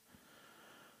division.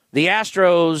 The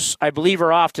Astros, I believe,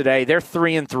 are off today. They're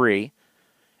 3-3.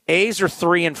 A's are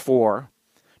 3-4.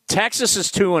 Texas is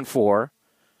 2-4.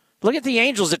 Look at the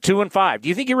Angels at 2-5. Do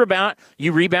you think you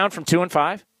rebound from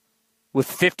 2-5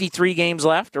 with 53 games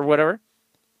left or whatever?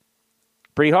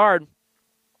 Pretty hard.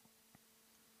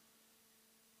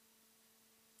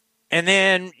 And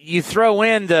then you throw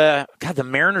in the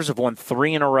Mariners have won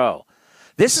 3 in a row.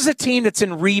 This is a team that's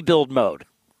in rebuild mode.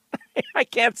 I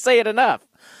can't say it enough.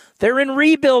 They're in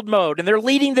rebuild mode, and they're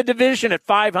leading the division at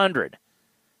 500.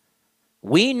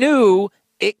 We knew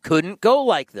it couldn't go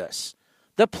like this.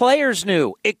 The players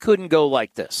knew it couldn't go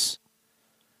like this.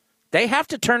 They have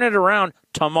to turn it around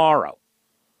tomorrow.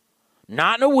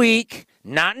 Not in a week,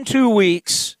 not in 2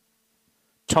 weeks,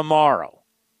 tomorrow.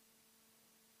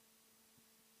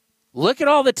 Look at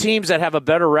all the teams that have a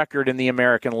better record in the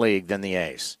American League than the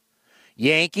A's.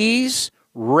 Yankees,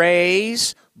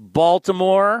 Rays,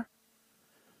 Baltimore,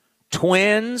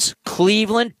 Twins,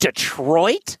 Cleveland,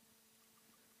 Detroit,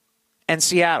 and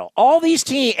Seattle. All these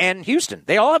teams, and Houston,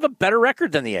 they all have a better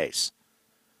record than the A's.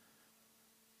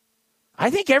 I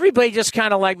think everybody just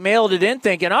kind of mailed it in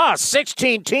thinking,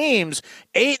 16 teams,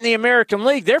 8 in the American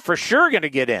League, they're for sure going to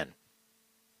get in.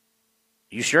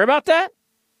 You sure about that?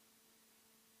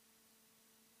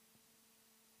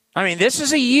 I mean, this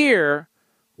is a year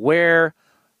where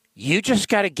you just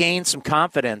got to gain some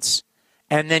confidence,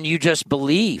 and then you just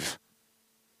believe.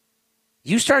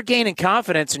 You start gaining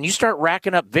confidence, and you start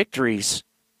racking up victories.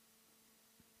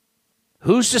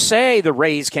 Who's to say the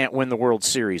Rays can't win the World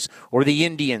Series, or the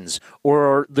Indians,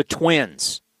 or the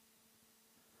Twins?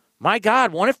 My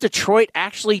God, what if Detroit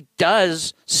actually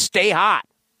does stay hot?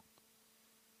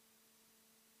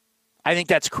 I think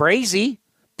that's crazy,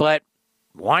 but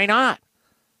why not?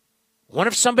 What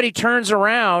if somebody turns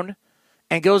around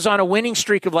and goes on a winning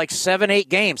streak of 7-8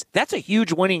 games? That's a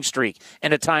huge winning streak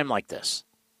in a time like this.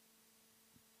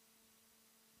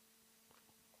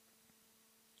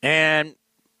 And,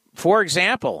 for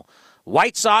example,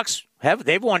 White Sox,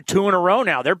 they've won 2 in a row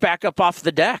now. They're back up off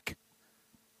the deck.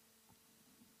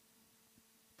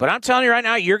 But I'm telling you right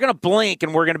now, you're going to blink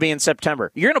and we're going to be in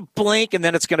September. You're going to blink and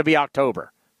then it's going to be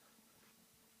October.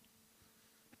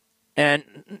 And,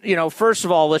 first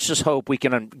of all, let's just hope we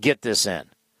can get this in.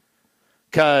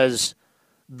 Because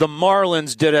the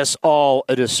Marlins did us all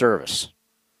a disservice.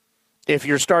 If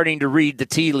you're starting to read the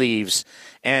tea leaves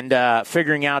and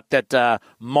figuring out that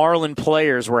Marlin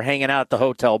players were hanging out at the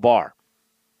hotel bar.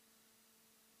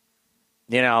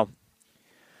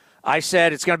 I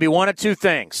said it's going to be one of two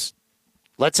things.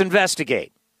 Let's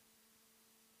investigate.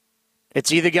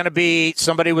 It's either going to be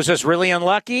somebody was just really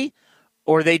unlucky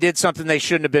or they did something they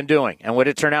shouldn't have been doing. And what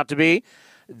it turned out to be,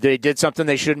 they did something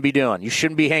they shouldn't be doing. You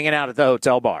shouldn't be hanging out at the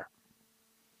hotel bar.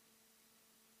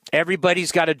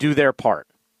 Everybody's got to do their part.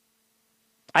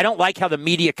 I don't like how the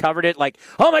media covered it like,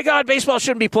 oh, my God, baseball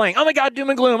shouldn't be playing. Oh, my God, doom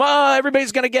and gloom. Oh,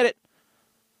 everybody's going to get it.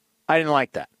 I didn't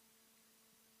like that.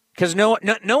 Because no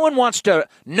one wants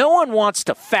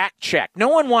to fact check. No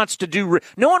one wants to do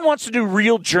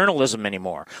real journalism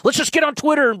anymore. Let's just get on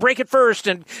Twitter and break it first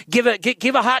and give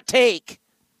a hot take.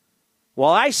 Well,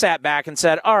 I sat back and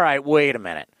said, all right, wait a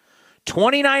minute.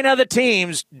 29 other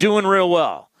teams doing real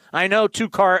well. I know two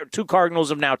Cardinals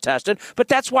have now tested, but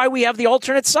that's why we have the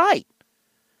alternate site.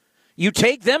 You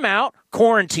take them out,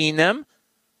 quarantine them.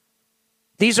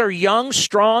 These are young,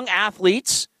 strong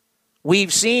athletes.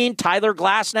 We've seen Tyler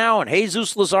Glasnow and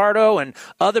Jesus Luzardo and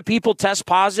other people test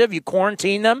positive. You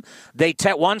quarantine them. They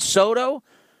Juan Soto.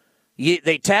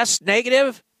 They test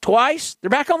negative twice.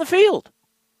 They're back on the field.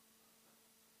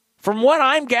 From what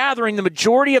I'm gathering, the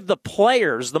majority of the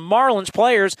players, the Marlins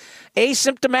players,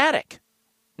 asymptomatic.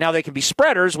 Now, they can be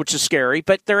spreaders, which is scary,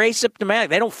 but they're asymptomatic.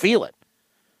 They don't feel it.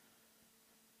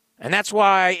 And that's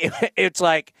why it's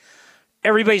like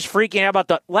everybody's freaking out about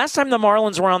the last time the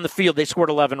Marlins were on the field, they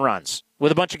scored 11 runs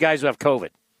with a bunch of guys who have COVID.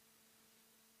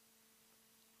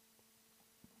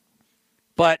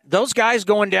 But those guys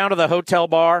going down to the hotel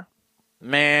bar,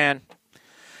 man,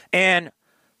 and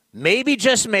maybe,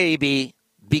 just maybe,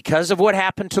 because of what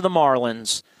happened to the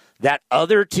Marlins, that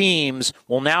other teams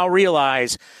will now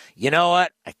realize, you know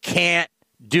what, I can't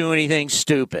do anything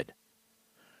stupid.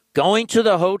 Going to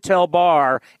the hotel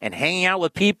bar and hanging out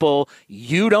with people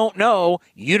you don't know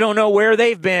where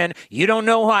they've been, you don't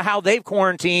know how they've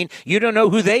quarantined, you don't know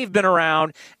who they've been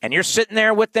around, and you're sitting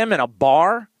there with them in a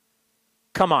bar?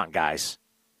 Come on, guys.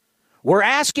 We're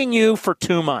asking you for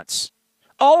 2 months.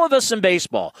 All of us in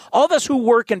baseball, all of us who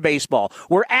work in baseball,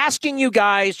 we're asking you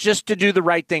guys just to do the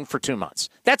right thing for 2 months.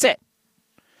 That's it.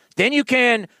 Then you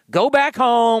can go back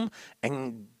home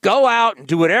and go out and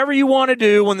do whatever you want to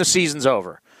do when the season's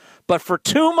over. But for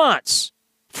 2 months,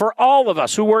 for all of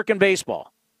us who work in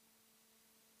baseball,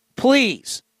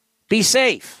 please be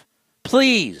safe.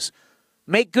 Please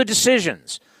make good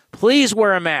decisions. Please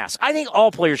wear a mask. I think all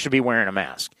players should be wearing a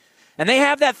mask. And they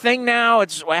have that thing now.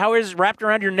 It's wrapped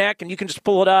around your neck, and you can just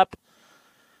pull it up.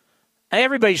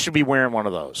 Everybody should be wearing one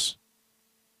of those.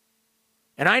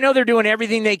 And I know they're doing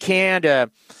everything they can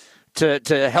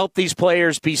to help these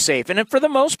players be safe. And for the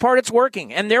most part, it's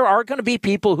working. And there are going to be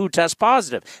people who test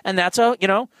positive. And that's,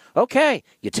 okay.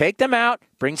 You take them out,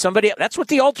 bring somebody up. That's what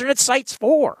the alternate site's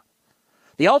for.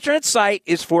 The alternate site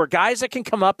is for guys that can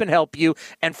come up and help you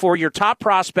and for your top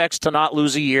prospects to not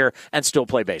lose a year and still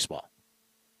play baseball.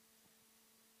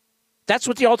 That's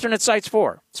what the alternate site's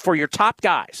for. It's for your top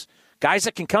guys. Guys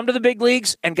that can come to the big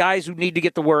leagues and guys who need to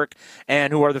get to work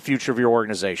and who are the future of your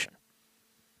organization.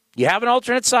 You have an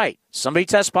alternate site. Somebody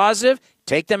tests positive,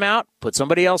 take them out, put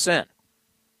somebody else in.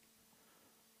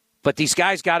 But these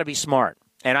guys got to be smart.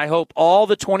 And I hope all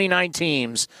the 29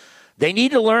 teams, they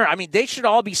need to learn. I mean, they should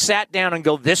all be sat down and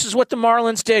go, this is what the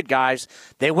Marlins did, guys.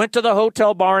 They went to the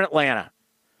hotel bar in Atlanta.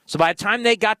 So by the time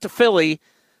they got to Philly,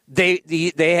 they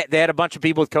had a bunch of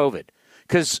people with COVID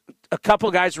because a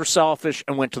couple guys were selfish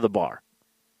and went to the bar.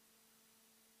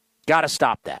 Got to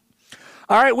stop that.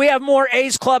 All right, we have more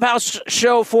A's Clubhouse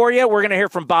show for you. We're going to hear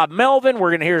from Bob Melvin. We're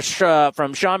going to hear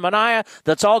from Sean Manaea.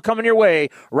 That's all coming your way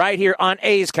right here on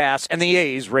A's Cast and the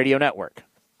A's Radio Network.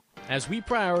 As we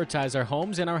prioritize our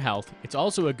homes and our health, it's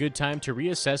also a good time to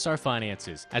reassess our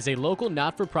finances. As a local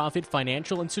not-for-profit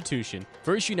financial institution,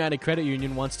 First United Credit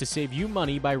Union wants to save you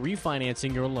money by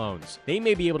refinancing your loans. They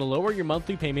may be able to lower your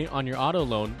monthly payment on your auto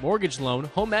loan, mortgage loan,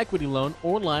 home equity loan,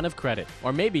 or line of credit.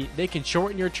 Or maybe they can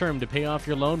shorten your term to pay off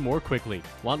your loan more quickly.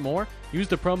 Want more? Use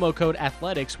the promo code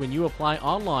ATHLETICS when you apply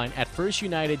online at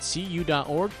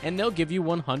firstunitedcu.org and they'll give you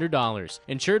 $100.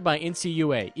 Insured by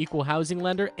NCUA, Equal Housing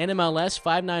Lender, NMLS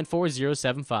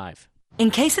 594075.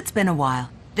 In case it's been a while,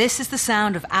 this is the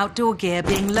sound of outdoor gear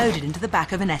being loaded into the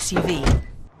back of an SUV.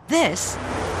 This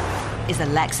is a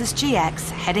Lexus GX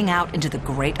heading out into the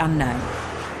great unknown.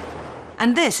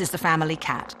 And this is the family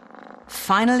cat,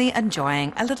 finally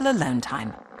enjoying a little alone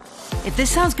time. If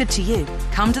this sounds good to you,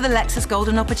 come to the Lexus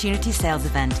Golden Opportunity Sales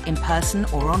Event in person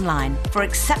or online for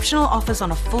exceptional offers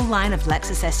on a full line of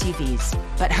Lexus SUVs.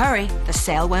 But hurry, the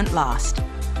sale won't last.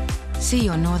 See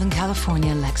your Northern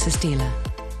California Lexus dealer.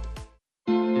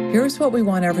 Here's what we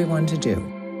want everyone to do.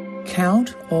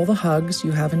 Count all the hugs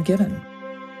you haven't given,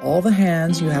 all the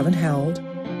hands you haven't held,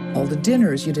 all the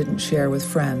dinners you didn't share with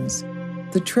friends,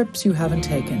 the trips you haven't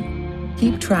taken.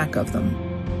 Keep track of them.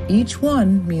 Each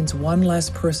one means one less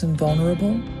person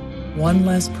vulnerable, one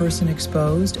less person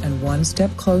exposed, and one step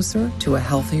closer to a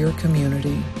healthier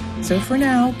community. So for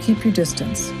now, keep your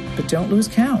distance, but don't lose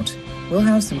count. We'll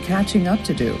have some catching up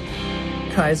to do.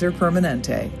 Kaiser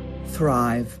Permanente.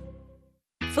 Thrive.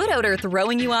 Foot odor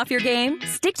throwing you off your game?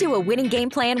 Stick to a winning game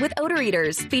plan with Odor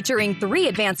Eaters, featuring 3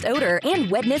 advanced odor and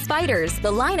wetness fighters.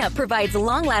 The lineup provides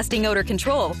long-lasting odor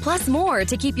control, plus more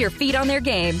to keep your feet on their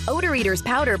game. Odor Eaters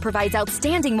powder provides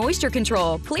outstanding moisture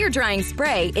control. Clear drying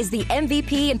spray is the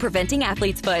MVP in preventing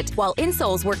athlete's foot, while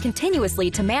insoles work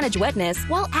continuously to manage wetness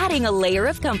while adding a layer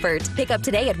of comfort. Pick up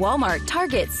today at Walmart,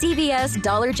 Target, CVS,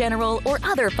 Dollar General, or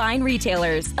other fine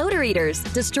retailers. Odor Eaters,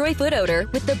 destroy foot odor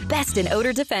with the best in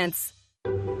odor defense.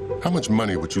 How much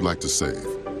money would you like to save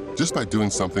just by doing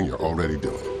something you're already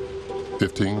doing?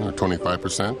 15 or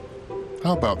 25%?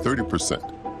 How about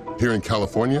 30%? Here in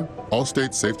California,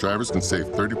 Allstate safe drivers can save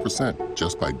 30%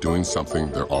 just by doing something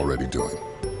they're already doing.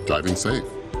 Driving safe.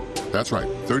 That's right,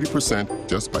 30%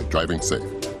 just by driving safe.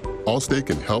 Allstate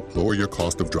can help lower your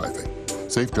cost of driving.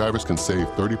 Safe drivers can save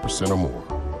 30% or more.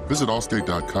 Visit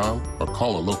allstate.com or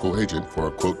call a local agent for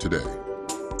a quote today.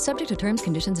 Subject to terms,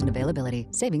 conditions, and availability.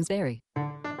 Savings vary.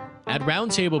 At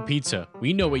Round Table Pizza,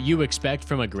 we know what you expect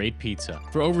from a great pizza.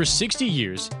 For over 60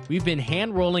 years, we've been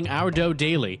hand-rolling our dough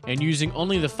daily and using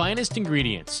only the finest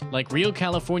ingredients, like real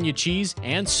California cheese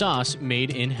and sauce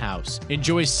made in-house.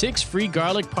 Enjoy 6 free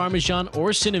garlic parmesan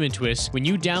or cinnamon twists when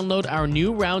you download our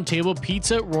new Round Table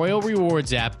Pizza Royal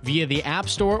Rewards app via the App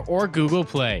Store or Google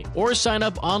Play. Or sign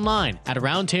up online at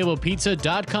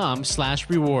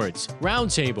roundtablepizza.com/rewards. Round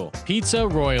Table, pizza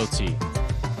royalty.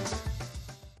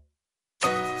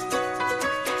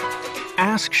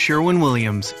 Ask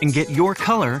Sherwin-Williams and get your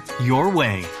color your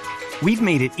way. We've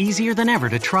made it easier than ever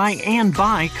to try and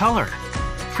buy color.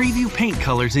 Preview paint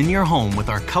colors in your home with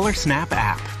our Color Snap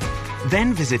app.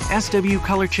 Then visit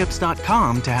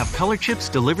swcolorchips.com to have color chips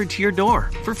delivered to your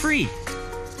door for free.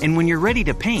 And when you're ready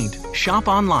to paint, shop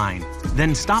online.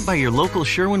 Then stop by your local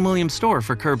Sherwin-Williams store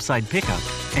for curbside pickup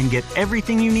and get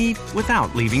everything you need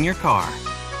without leaving your car.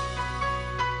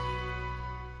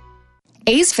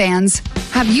 A's fans,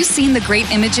 have you seen the great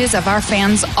images of our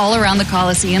fans all around the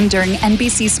Coliseum during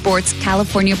NBC Sports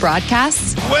California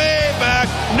broadcasts? Way back,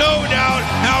 no doubt.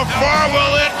 How far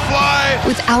will it fly?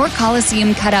 With our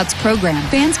Coliseum Cutouts program,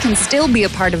 fans can still be a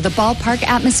part of the ballpark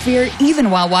atmosphere even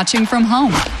while watching from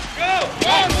home.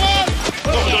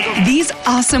 These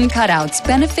awesome cutouts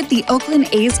benefit the Oakland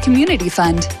A's Community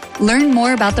Fund. Learn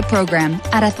more about the program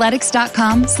at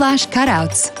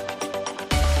athletics.com/cutouts.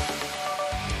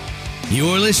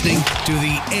 You're listening to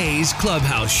the A's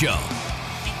Clubhouse Show.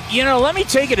 You know, let me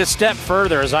take it a step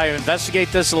further as I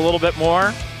investigate this a little bit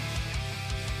more.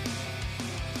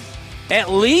 At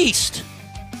least,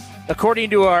 according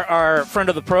to our friend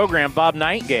of the program, Bob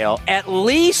Nightingale, at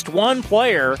least one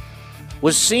player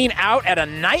was seen out at a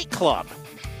nightclub.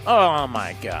 Oh,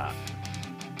 my God.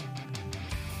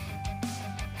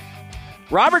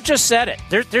 Robert just said it.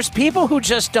 There's people who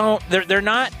just don't, they're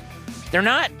not,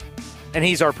 and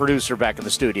he's our producer back in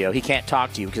the studio. He can't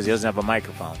talk to you because he doesn't have a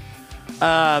microphone.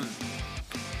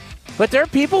 But there are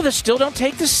people that still don't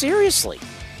take this seriously.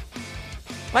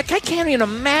 Like, I can't even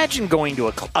imagine going to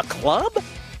a club.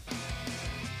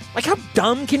 Like, how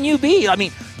dumb can you be? I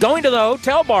mean, going to the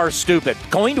hotel bar is stupid.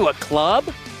 Going to a club?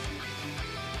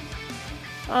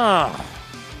 Oh.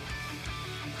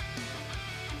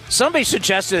 Somebody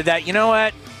suggested that, you know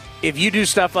what? If you do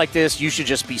stuff like this, you should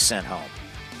just be sent home.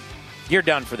 You're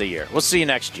done for the year. We'll see you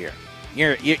next year.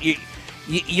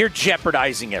 You're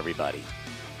jeopardizing everybody.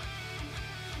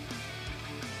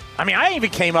 I mean, I even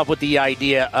came up with the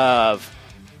idea of,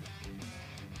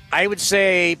 I would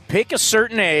say, pick a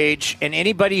certain age, and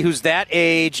anybody who's that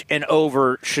age and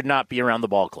over should not be around the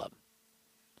ball club.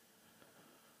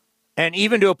 And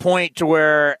even to a point to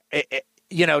where,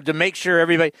 to make sure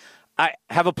everybody, I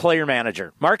have a player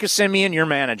manager. Marcus Semien, you're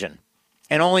managing.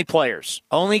 And only players.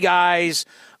 Only guys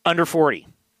under 40.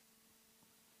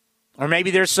 Or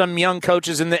maybe there's some young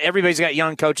coaches everybody's got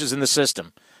young coaches in the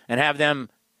system, and have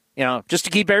them, just to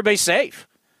keep everybody safe.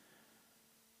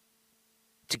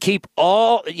 to keep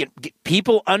all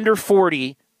people under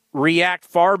 40 react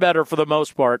far better for the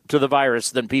most part to the virus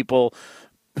than people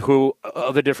who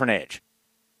of a different age.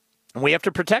 And we have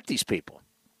to protect these people.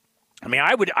 I mean,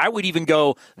 I would even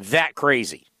go that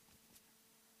crazy.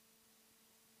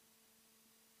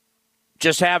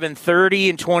 Just having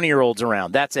 30 and 20-year-olds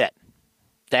around. That's it.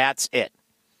 That's it.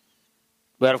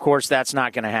 But, of course, that's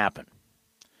not going to happen.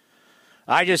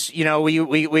 I just,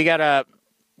 we gotta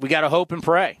hope and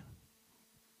pray.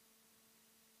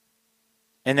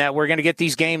 And that we're going to get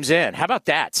these games in. How about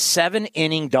that?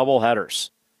 7-inning doubleheaders.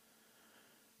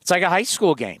 It's like a high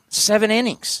school game. 7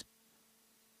 innings.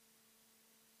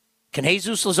 Can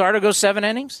Jesus Luzardo go 7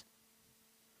 innings?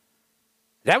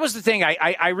 That was the thing.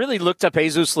 I really looked up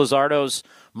Jesus Luzardo's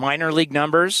minor league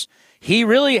numbers. He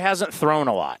really hasn't thrown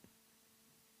a lot.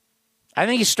 I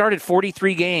think he started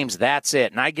 43 games. That's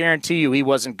it. And I guarantee you he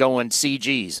wasn't going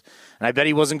CGs. And I bet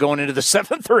he wasn't going into the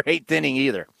 7th or 8th inning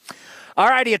either. All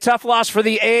righty, a tough loss for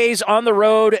the A's on the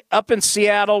road up in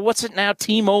Seattle. What's it now?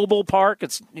 T-Mobile Park.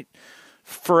 It's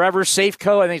forever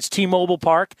Safeco. I think it's T-Mobile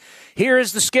Park. Here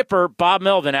is the skipper, Bob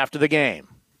Melvin, after the game.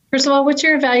 First of all, what's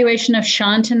your evaluation of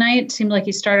Sean tonight? It seemed like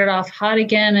he started off hot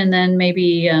again and then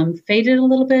maybe faded a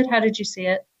little bit. How did you see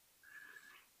it?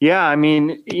 Yeah, I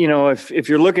mean, if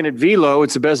you're looking at velo,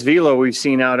 it's the best velo we've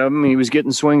seen out of him. He was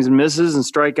getting swings and misses and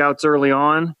strikeouts early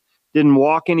on. Didn't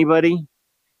walk anybody.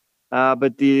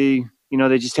 But they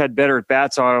just had better at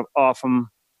bats off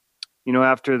him,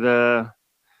 after the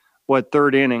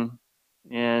third inning.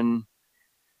 And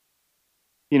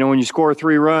when you score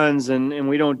 3 runs and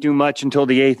we don't do much until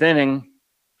the 8th inning,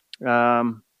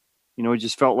 it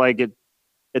just felt like it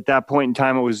at that point in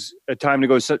time, it was a time to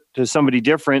go to somebody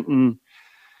different. And,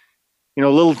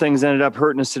 little things ended up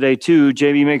hurting us today too.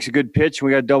 JB makes a good pitch and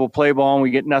we got a double play ball and we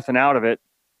get nothing out of it.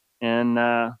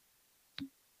 And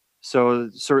so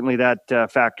certainly that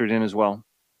factored in as well.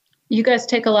 You guys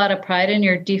take a lot of pride in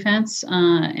your defense,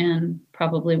 and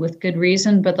probably with good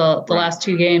reason. But the last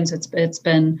 2 games, it's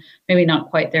been maybe not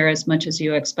quite there as much as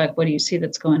you expect. What do you see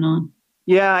that's going on?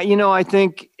 Yeah, I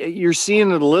think you're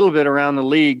seeing it a little bit around the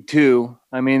league too.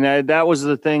 I mean, that was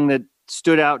the thing that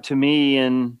stood out to me.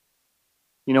 And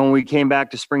when we came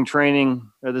back to spring training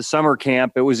or the summer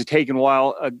camp, it was taking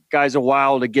guys a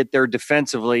while to get there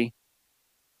defensively.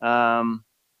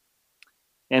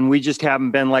 And we just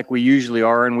haven't been like we usually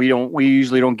are. And we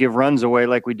usually don't give runs away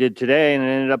like we did today. And it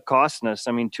ended up costing us.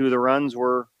 I mean, 2 of the runs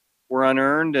were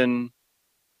unearned and,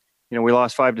 we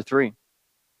lost 5-3.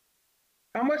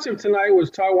 How much of tonight was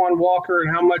Taijuan Walker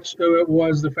and how much of it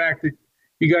was the fact that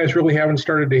you guys really haven't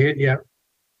started to hit yet?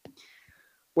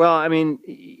 Well, I mean,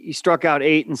 he struck out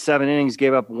 8 in 7 innings,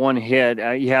 gave up 1 hit.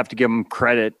 You have to give him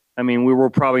credit. I mean, we were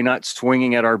probably not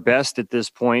swinging at our best at this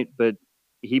point, but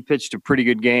he pitched a pretty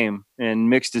good game and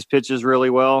mixed his pitches really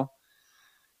well.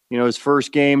 His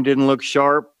first game didn't look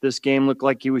sharp. This game looked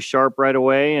like he was sharp right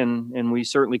away, and we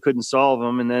certainly couldn't solve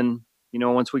him. And then,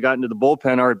 once we got into the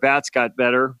bullpen, our at-bats got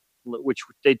better, which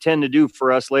they tend to do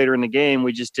for us later in the game.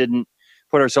 We just didn't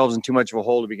put ourselves in too much of a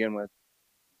hole to begin with.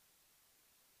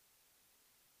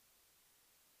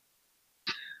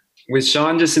 With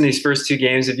Sean, just in these first 2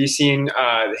 games, have you seen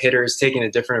hitters taking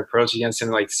a different approach against him,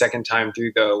 like second time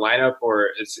through the lineup, or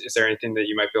is there anything that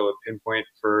you might be able to pinpoint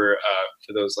for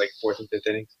those like 4th and 5th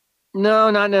innings? No,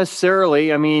 not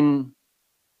necessarily. I mean,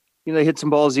 they hit some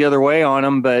balls the other way on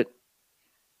him, but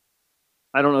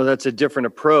I don't know. That's a different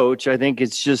approach. I think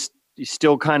it's just he's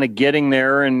still kind of getting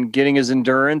there and getting his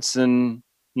endurance, and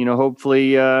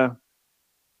hopefully,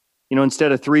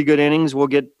 instead of 3 good innings, we'll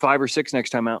get 5 or 6 next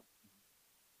time out.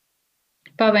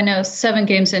 Bob, I know 7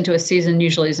 games into a season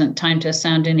usually isn't time to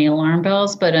sound any alarm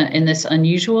bells, but in this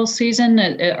unusual season,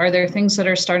 are there things that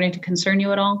are starting to concern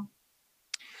you at all?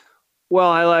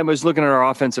 Well, I was looking at our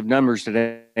offensive numbers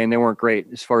today, and they weren't great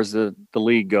as far as the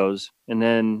league goes. And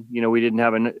then, we didn't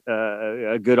have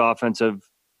a good offensive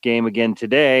game again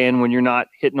today. And when you're not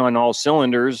hitting on all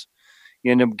cylinders,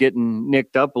 you end up getting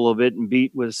nicked up a little bit and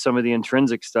beat with some of the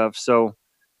intrinsic stuff. So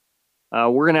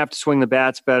we're going to have to swing the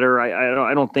bats better.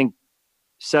 I don't think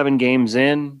 7 games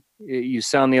in, you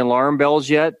sound the alarm bells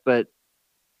yet, but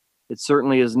it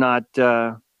certainly is not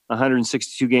a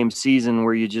 162 game season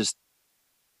where you just,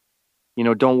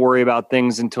 don't worry about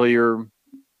things until you're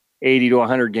 80 to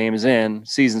 100 games in.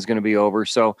 Season's going to be over.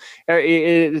 So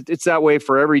it's that way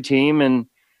for every team. And,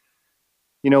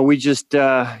 we just,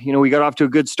 we got off to a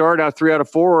good start out 3 out of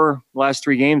 4 last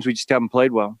 3 games. We just haven't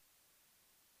played well.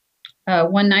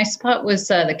 One nice spot was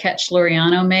the catch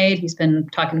Laureano made. He's been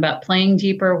talking about playing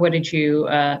deeper. What did you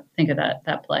think of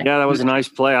that play? Yeah, that was a nice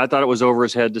play. I thought it was over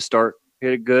his head to start.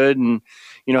 Hit it good and,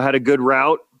 had a good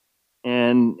route.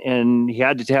 and he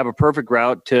had to have a perfect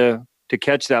route to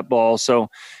catch that ball. So,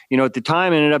 at the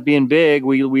time, it ended up being big.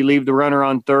 We leave the runner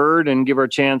on third and give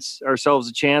ourselves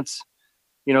a chance,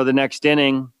 the next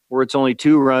inning where it's only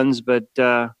 2 runs. But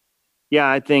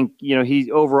I think he's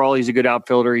a good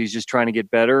outfielder. He's just trying to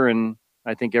get better, and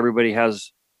I think everybody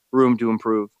has room to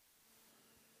improve.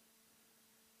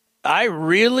 I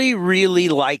really, really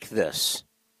like this.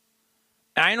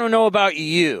 I don't know about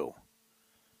you,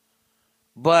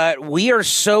 but we are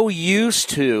so used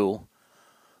to,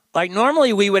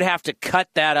 normally we would have to cut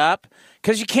that up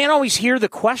because you can't always hear the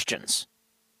questions,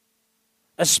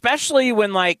 especially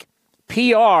when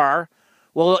PR,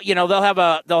 well, they'll have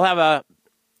a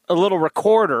little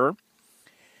recorder,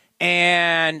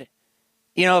 and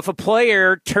if a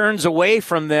player turns away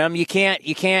from them, you can't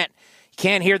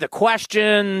hear the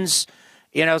questions.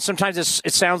 Sometimes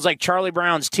it sounds like Charlie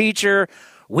Brown's teacher.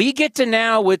 We get to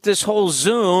now with this whole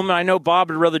Zoom. I know Bob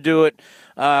would rather do it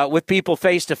with people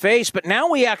face to face, but now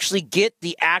we actually get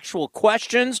the actual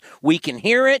questions. We can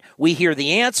hear it. We hear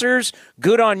the answers.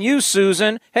 Good on you,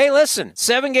 Susan. Hey, listen,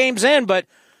 7 games in, but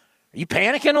are you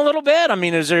panicking a little bit? I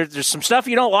mean, there's some stuff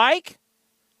you don't like?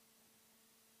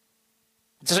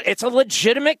 It's a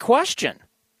legitimate question.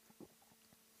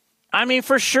 I mean,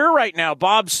 for sure right now,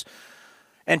 Bob's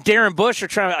and Darren Bush are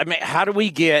trying, how do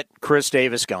we get Chris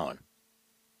Davis going?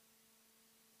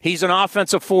 He's an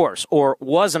offensive force, or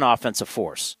was an offensive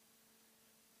force.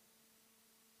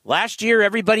 Last year,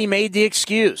 everybody made the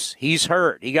excuse. He's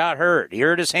hurt. He got hurt. He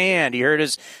hurt his hand. He hurt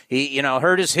his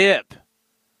hip.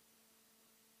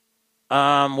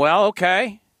 Well,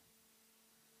 okay.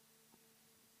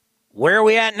 Where are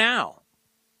we at now?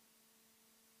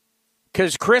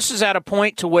 Because Chris is at a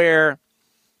point to where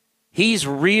he's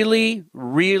really,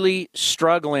 really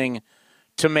struggling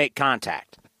to make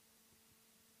contact.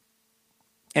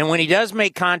 And when he does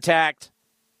make contact,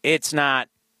 it's not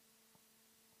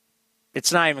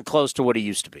even close to what he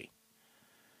used to be.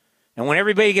 And when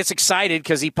everybody gets excited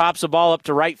because he pops a ball up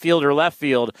to right field or left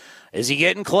field, is he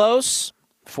getting close?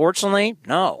 Fortunately,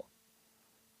 no.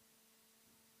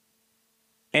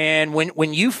 And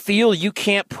when you feel you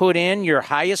can't put in your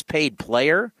highest paid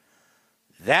player,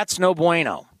 that's no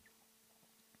bueno.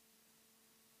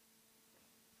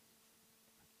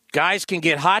 Guys can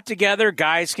get hot together,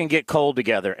 guys can get cold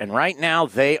together, and right now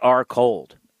they are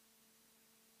cold.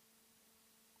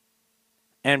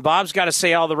 And Bob's got to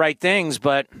say all the right things,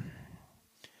 but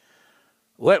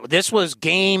this was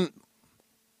game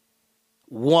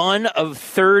 1 of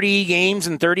 30 games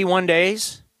in 31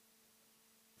 days.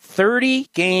 30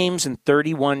 games in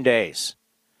 31 days.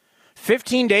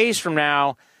 15 days from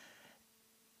now,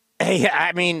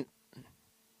 you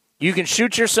can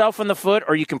shoot yourself in the foot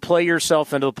or you can play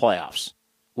yourself into the playoffs.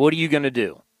 What are you going to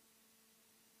do?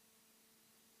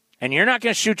 And you're not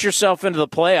going to shoot yourself into the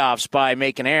playoffs by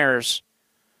making errors,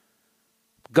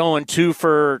 going 2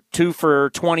 for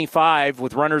 25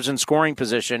 with runners in scoring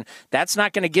position. That's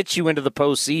not going to get you into the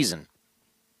postseason.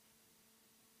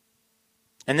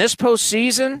 And this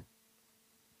postseason,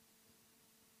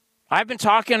 I've been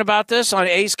talking about this on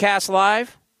A's Cast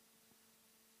Live.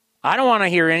 I don't want to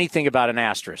hear anything about an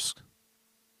asterisk.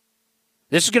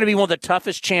 This is going to be one of the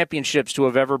toughest championships to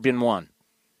have ever been won.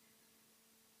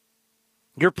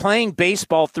 You're playing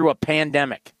baseball through a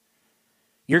pandemic.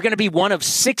 You're going to be one of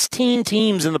 16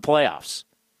 teams in the playoffs.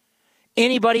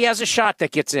 Anybody has a shot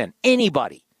that gets in.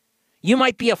 Anybody. You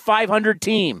might be a 500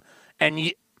 team, and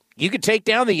you could take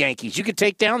down the Yankees. You could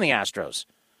take down the Astros.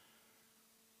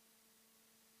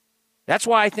 That's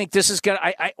why I think this is going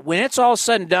to, when it's all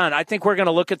said and done, I think we're going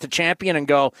to look at the champion and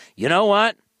go, you know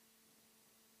what?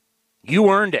 You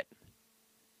earned it.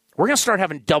 We're going to start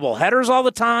having double headers all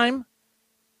the time.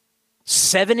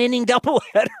 7-inning double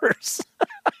headers.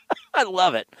 I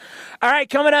love it. All right,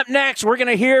 coming up next, we're going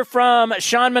to hear from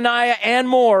Sean Manaea and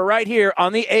more right here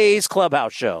on the A's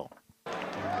Clubhouse Show.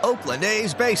 Oakland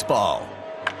A's baseball.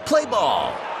 Play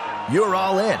ball. You're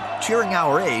all in, cheering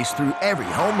our A's through every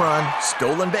home run,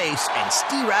 stolen base, and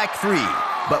Steerack 3.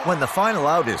 But when the final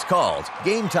out is called,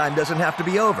 game time doesn't have to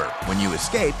be over when you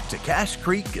escape to Cache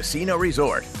Creek Casino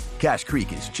Resort. Cache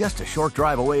Creek is just a short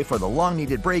drive away for the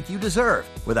long-needed break you deserve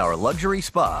with our luxury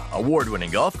spa,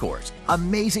 award-winning golf course,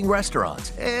 amazing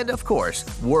restaurants, and, of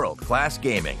course, world-class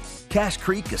gaming. Cache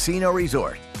Creek Casino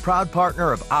Resort, proud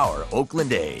partner of our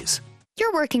Oakland A's.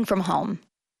 You're working from home.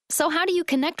 So how do you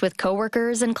connect with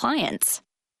coworkers and clients?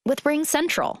 With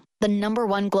RingCentral, the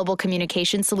 #1 global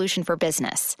communication solution for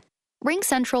business.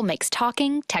 RingCentral makes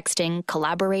talking, texting,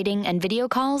 collaborating, and video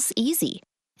calls easy.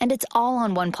 And it's all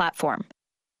on one platform.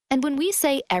 And when we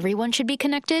say everyone should be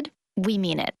connected, we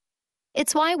mean it.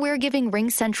 It's why we're giving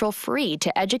RingCentral free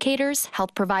to educators,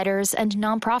 health providers, and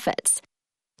nonprofits.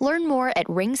 Learn more at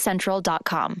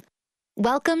ringcentral.com.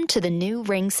 Welcome to the new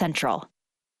RingCentral.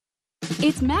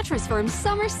 It's Mattress Firm's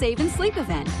Summer Save and Sleep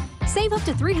event. Save up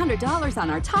to $300 on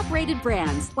our top-rated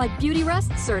brands like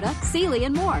Beautyrest, Serta, Sealy,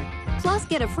 and more. Plus,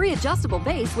 get a free adjustable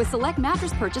base with select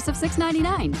mattress purchase of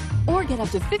 $6.99. Or get up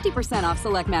to 50% off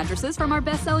select mattresses from our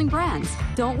best-selling brands.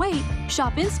 Don't wait.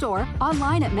 Shop in-store,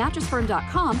 online at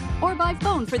mattressfirm.com, or by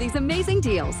phone for these amazing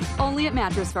deals. Only at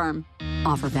Mattress Firm.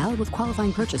 Offer valid with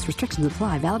qualifying purchase. Restrictions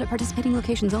apply. Valid at participating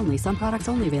locations only. Some products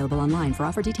only available online. For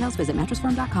offer details, visit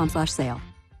mattressfirm.com/sale.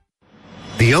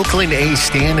 The Oakland A's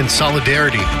stand in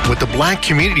solidarity with the black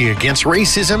community against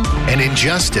racism and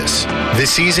injustice.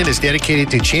 This season is dedicated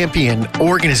to champion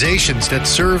organizations that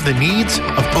serve the needs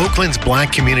of Oakland's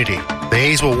black community. The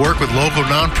A's will work with local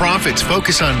nonprofits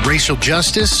focused on racial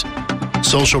justice,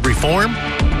 social reform,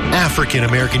 African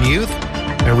American youth,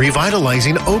 and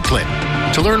revitalizing Oakland.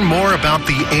 To learn more about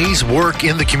the A's work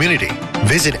in the community,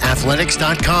 visit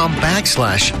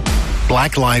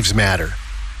athletics.com/Black Lives Matter.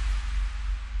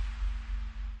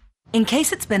 In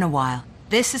case it's been a while,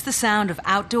 this is the sound of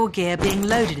outdoor gear being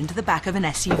loaded into the back of an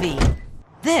SUV.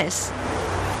 This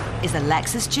is a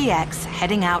Lexus GX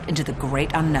heading out into the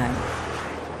great unknown.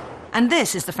 And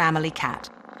this is the family cat,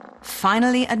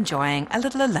 finally enjoying a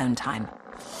little alone time.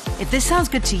 If this sounds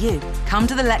good to you, come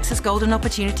to the Lexus Golden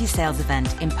Opportunity Sales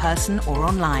event in person or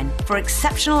online for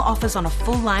exceptional offers on a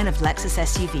full line of Lexus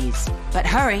SUVs. But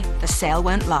hurry, the sale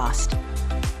won't last.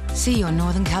 See your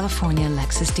Northern California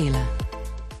Lexus dealer.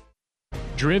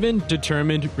 Driven,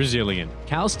 determined, resilient.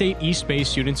 Cal State East Bay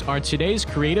students are today's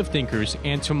creative thinkers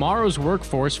and tomorrow's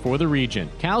workforce for the region.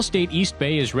 Cal State East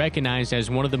Bay is recognized as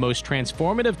one of the most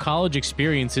transformative college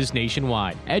experiences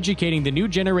nationwide, educating the new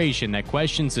generation that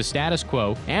questions the status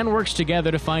quo and works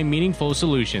together to find meaningful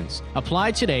solutions.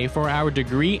 Apply today for our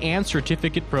degree and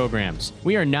certificate programs.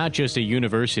 We are not just a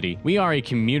university, we are a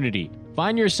community.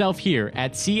 Find yourself here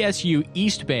at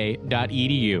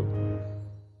csueastbay.edu.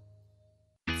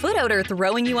 Foot odor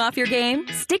throwing you off your game?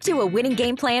 Stick to a winning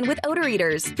game plan with Odor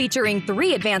Eaters, featuring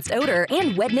 3 advanced odor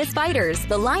and wetness fighters.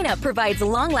 The lineup provides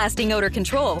long-lasting odor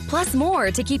control, plus more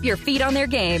to keep your feet on their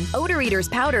game. Odor Eaters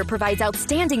powder provides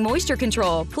outstanding moisture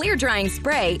control. Clear drying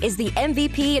spray is the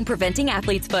MVP in preventing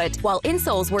athlete's foot, while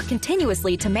insoles work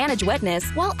continuously to manage wetness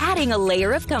while adding a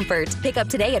layer of comfort. Pick up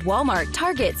today at Walmart,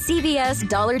 Target, CVS,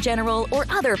 Dollar General, or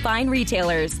other fine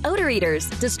retailers. Odor Eaters,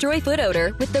 destroy foot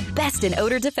odor with the best in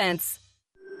odor defense.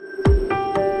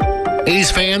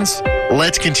 A's fans,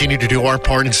 let's continue to do our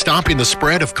part in stopping the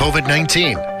spread of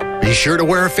COVID-19. Be sure to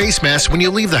wear a face mask when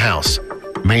you leave the house.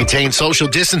 Maintain social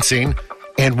distancing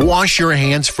and wash your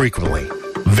hands frequently.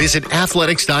 Visit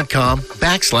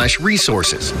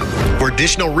athletics.com/resources for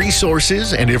additional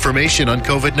resources and information on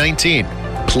COVID-19.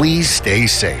 Please stay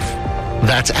safe.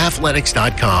 That's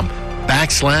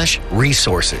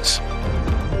athletics.com/resources.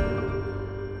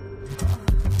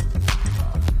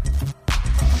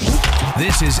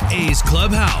 This is A's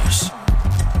Clubhouse.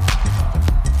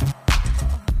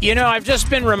 You know, I've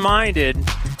just been reminded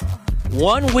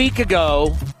 1 week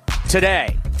ago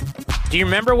today. Do you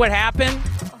remember what happened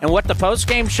and what the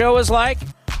postgame show was like?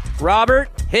 Robert,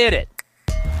 hit it.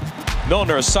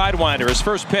 Milner, a sidewinder, his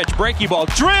first pitch, breaking ball,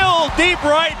 drilled deep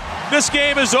right. This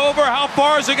game is over. How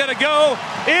far is it going to go?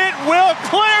 It will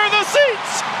clear the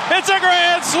seats. It's a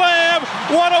grand slam.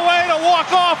 What a way to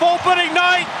walk off opening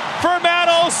night for Matt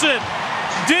Olson.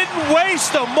 Didn't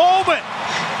waste a moment.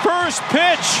 First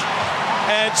pitch,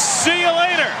 and see you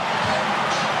later.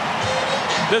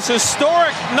 This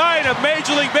historic night of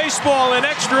Major League Baseball in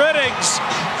extra innings.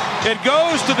 It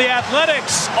goes to the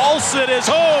Athletics. Olson is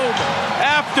home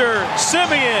after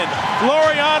Simeon,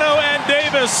 Laureano, and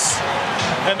Davis.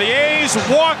 And the A's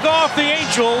walk off the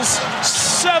Angels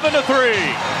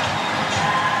 7-3.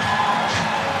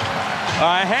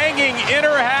 A hanging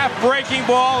inner half breaking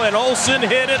ball, and Olson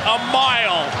hit it a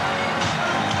mile.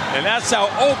 And that's how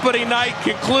opening night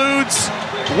concludes,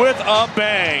 with a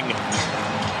bang.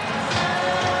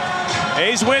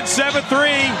 A's win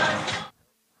 7-3.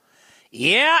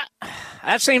 Yeah,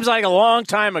 that seems like a long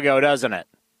time ago, doesn't it?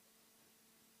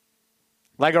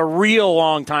 Like a real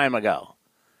long time ago.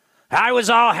 I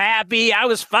was all happy. I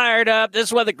was fired up. This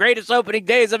is one of the greatest opening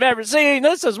days I've ever seen.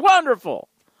 This is wonderful.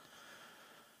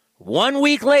 1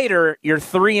 week later, you're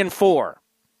 3-4.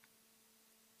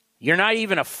 You're not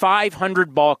even a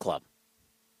 500 ball club.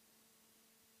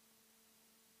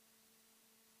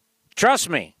 Trust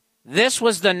me, this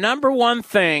was the number one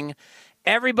thing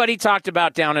everybody talked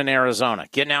about down in Arizona,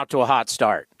 getting out to a hot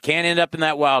start. Can't end up in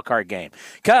that wild card game.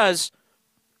 Because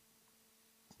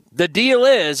the deal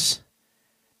is,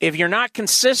 if you're not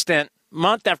consistent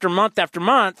month after month after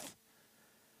month,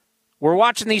 we're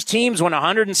watching these teams win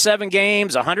 107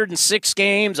 games, 106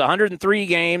 games, 103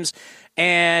 games,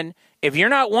 and if you're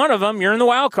not one of them, you're in the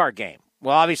wild card game.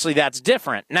 Well, obviously that's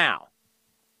different now.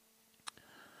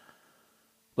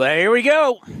 But here we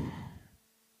go. I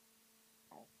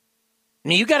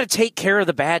mean, you got to take care of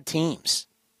the bad teams.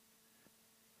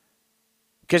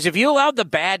 Because if you allow the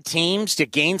bad teams to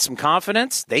gain some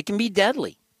confidence, they can be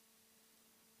deadly.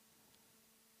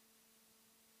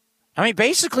 I mean,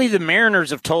 basically the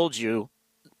Mariners have told you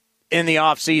in the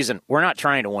offseason, we're not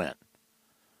trying to win.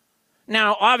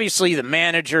 Now, obviously the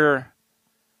manager,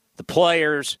 the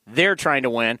players, they're trying to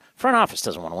win. Front office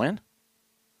doesn't want to win.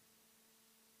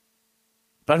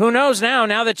 But who knows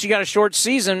now that you got a short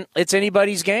season, it's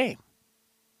anybody's game.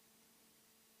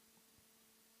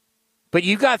 But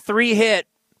you got 3 hit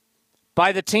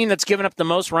by the team that's given up the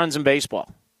most runs in baseball.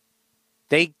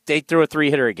 They threw a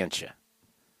 3-hitter against you.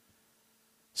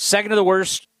 Second to the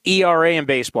worst ERA in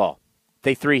baseball.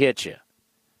 They 3-hit you.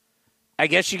 I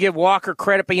guess you give Walker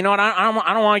credit, but you know what?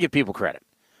 I don't want to give people credit.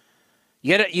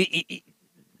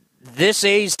 This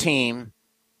A's team,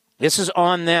 this is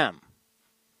on them.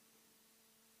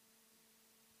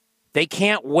 They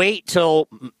can't wait till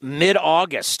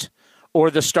mid-August or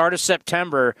the start of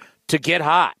September to get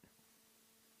hot.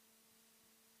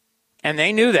 And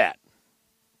they knew that.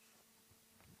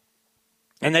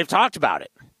 And they've talked about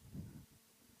it.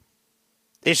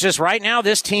 It's just right now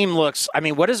this team looks, I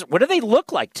mean, what do they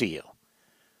look like to you?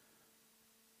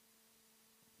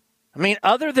 I mean,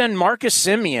 other than Marcus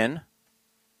Semien,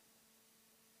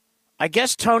 I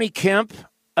guess Tony Kemp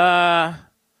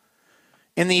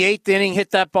in the 8th inning hit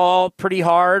that ball pretty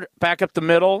hard back up the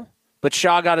middle, but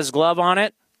Shaw got his glove on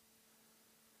it.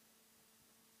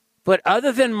 But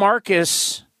other than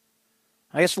Marcus,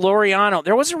 I guess Laureano,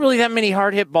 there wasn't really that many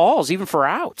hard-hit balls, even for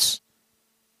outs.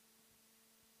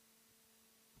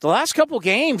 The last couple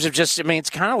games have just, I mean, it's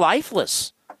kind of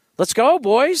lifeless. Let's go,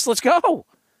 boys. Let's go.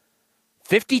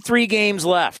 53 games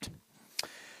left.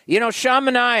 You know, Sean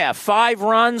Manaea, 5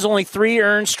 runs, only 3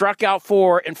 earned, struck out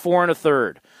 4 and 4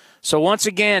 1/3. So once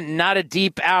again, not a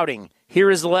deep outing. Here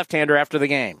is the left-hander after the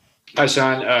game. Hi,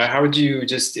 Sean. How would you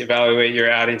just evaluate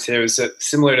your outing today? It was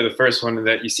similar to the first one,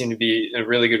 that you seemed to be in a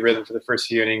really good rhythm for the first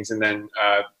few innings, and then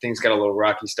things got a little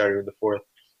rocky starting with the 4th.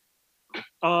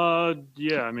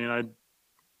 Yeah, I mean,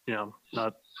 it's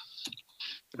a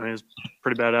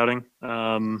pretty bad outing.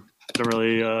 Don't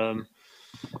really,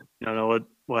 know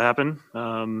what happened.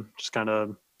 Just kind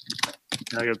of,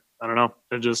 I don't know.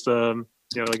 It just, like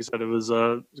I said, it was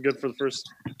good for the first,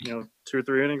 2 or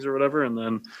 3 innings or whatever, and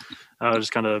then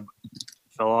just kind of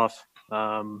fell off.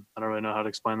 I don't really know how to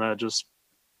explain that. It just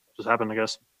happened, I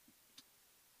guess.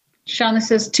 Sean,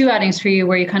 this is 2 outings for you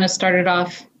where you kind of started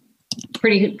off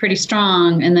pretty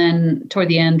strong and then toward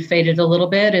the end faded a little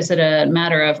bit. Is it a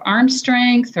matter of arm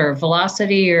strength or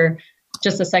velocity, or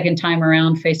just the second time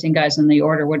around facing guys in the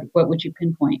order? What would you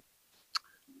pinpoint?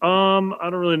 I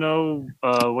don't really know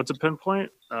what to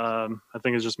pinpoint. I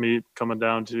think it's just me coming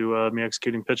down to me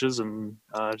executing pitches, and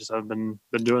I just haven't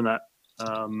been doing that.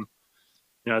 I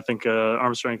think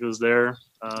arm strength is there.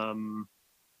 I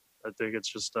think it's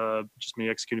just me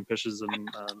executing pitches, and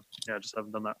I just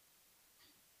haven't done that.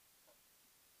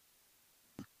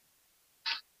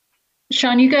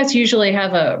 Sean, you guys usually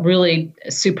have a really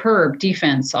superb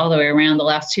defense all the way around. The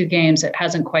last 2 games, it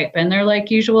hasn't quite been there like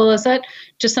usual. Is that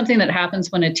just something that happens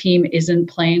when a team isn't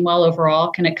playing well overall?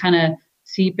 Can it kind of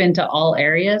seep into all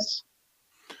areas?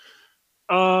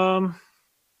 I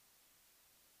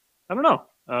don't know.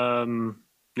 I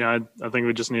think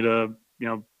we just need to,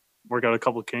 work out a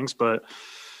couple of kinks, but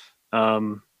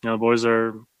the boys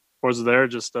are there.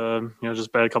 Just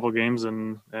just bad couple of games,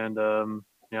 and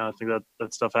I think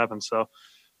that stuff happens. So,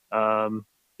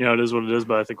 it is what it is.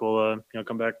 But I think we'll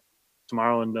come back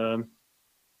tomorrow and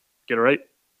get it right.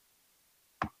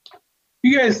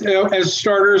 You guys, as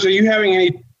starters, are you having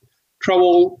any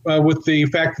trouble with the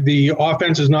fact that the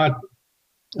offense is not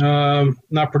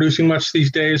producing much these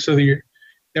days? So that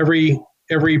every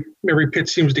pitch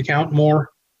seems to count more.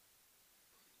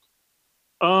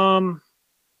 I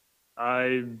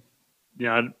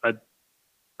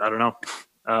don't know.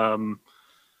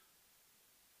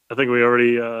 I think we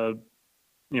already,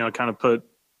 kind of put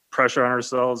pressure on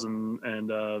ourselves, and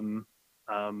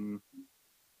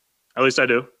at least I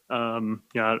do. I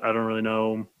don't really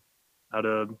know how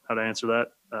to answer that.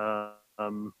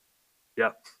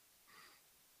 Yeah.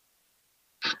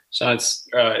 Sean,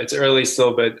 it's early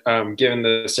still, but given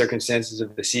the circumstances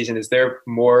of the season, is there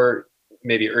more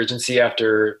maybe urgency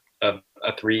after a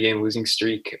 3-game losing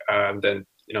streak than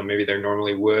maybe they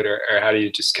normally would, or how do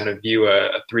you just kind of view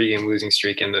a 3-game losing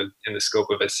streak in the scope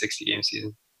of a 60-game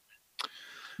season?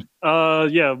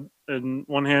 Yeah. In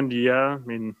one hand, yeah. I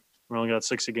mean, we only got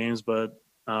 60 games, but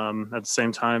at the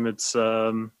same time, it's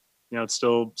it's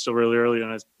still really early,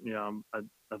 and I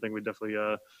think we definitely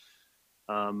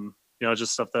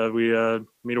just stuff that we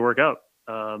need to work out.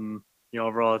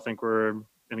 Overall, I think we're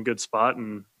in a good spot,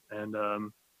 and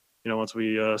once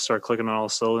we start clicking on all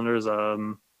cylinders,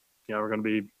 we're gonna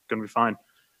be fine.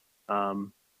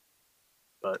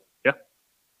 But yeah.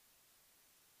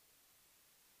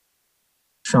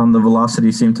 Sean, the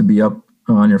velocity seemed to be up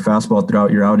on your fastball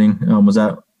throughout your outing. Was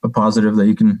that a positive that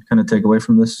you can kind of take away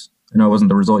from this? I know it wasn't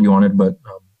the result you wanted, but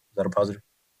is that a positive?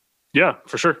 Yeah,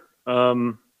 for sure.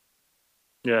 Having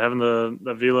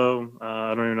that velo,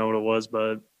 I don't even know what it was,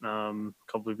 but a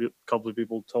couple of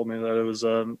people told me that it was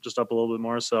just up a little bit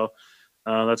more. So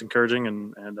that's encouraging,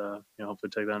 and hopefully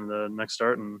take that into the next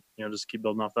start, and just keep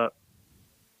building off that.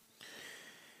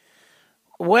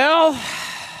 Well,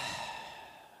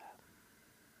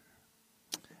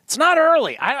 it's not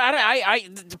early. I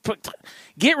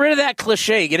get rid of that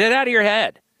cliche. Get it out of your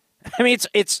head. I mean,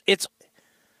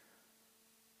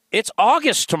 it's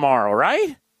August tomorrow,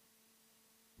 right?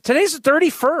 Today's the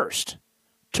 31st.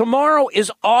 Tomorrow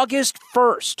is August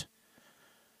 1st.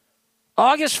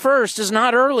 August 1st is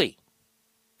not early.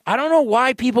 I don't know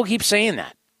why people keep saying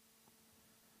that.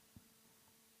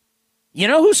 You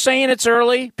know who's saying it's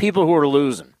early? People who are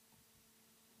losing.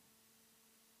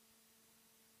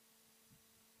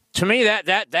 To me,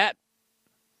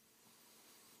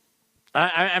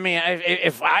 I mean,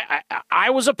 if I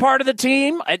was a part of the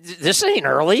team, this ain't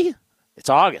early. It's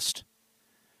August.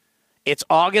 It's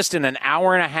August in an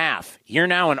hour and a half. You're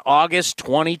now in August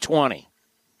 2020.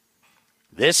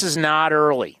 This is not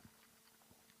early.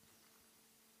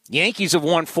 Yankees have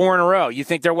won 4 in a row. You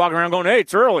think they're walking around going, hey,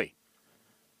 it's early.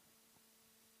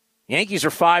 Yankees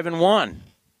are 5-1.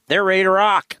 They're ready to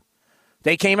rock.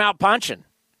 They came out punching.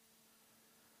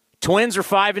 Twins are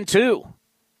 5-2.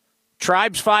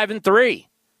 Tribe's 5-3.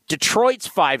 Detroit's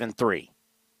 5-3.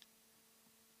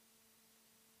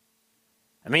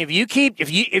 I mean, if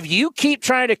you keep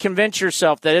trying to convince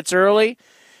yourself that it's early,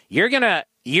 you're gonna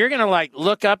like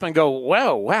look up and go,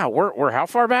 wow, we're how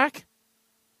far back?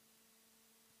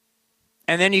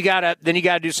 And then you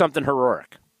gotta do something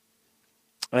heroic,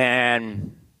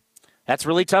 and that's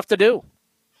really tough to do.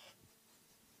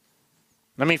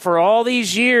 I mean, for all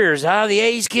these years, the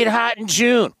A's get hot in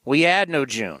June. We had no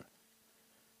June.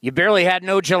 You barely had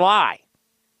no July.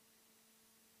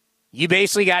 You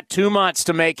basically got 2 months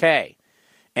to make hay.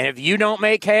 And if you don't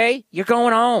make hay, you're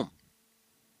going home.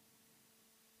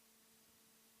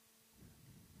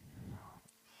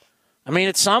 I mean,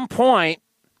 at some point,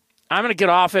 I'm going to get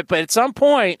off it, but at some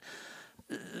point,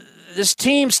 this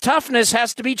team's toughness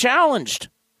has to be challenged.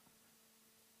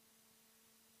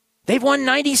 They've won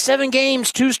 97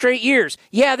 games 2 straight years.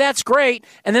 Yeah, that's great.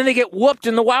 And then they get whooped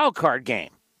in the wild card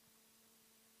game.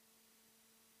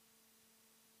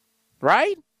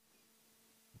 Right?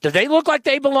 Did they look like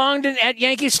they belonged at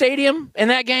Yankee Stadium in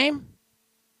that game?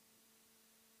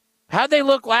 How'd they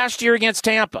look last year against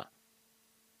Tampa?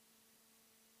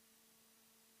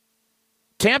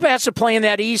 Tampa has to play in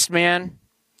that East, man.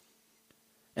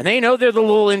 And they know they're the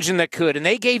little engine that could. And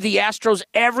they gave the Astros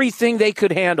everything they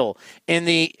could handle in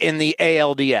the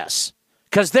ALDS.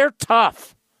 Because they're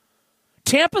tough.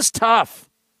 Tampa's tough.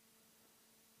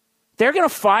 They're going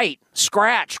to fight,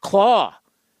 scratch, claw,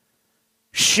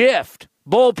 shift,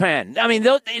 bullpen. I mean,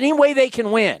 any way they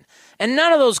can win. And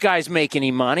none of those guys make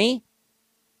any money.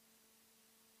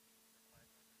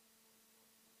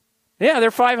 Yeah,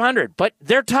 they're 500, but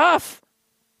they're tough.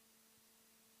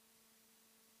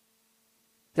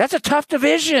 That's a tough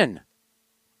division.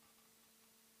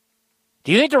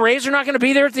 Do you think the Rays are not going to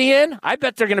be there at the end? I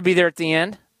bet they're going to be there at the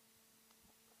end.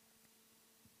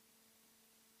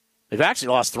 They've actually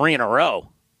lost 3 in a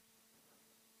row.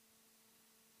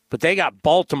 But they got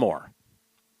Baltimore.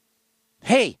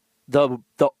 Hey, the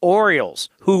Orioles,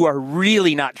 who are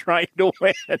really not trying to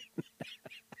win.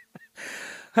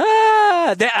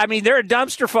 They're a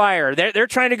dumpster fire. They're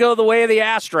trying to go the way of the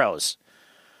Astros.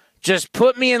 Just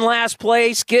put me in last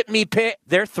place, get me picked.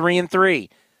 They're 3-3.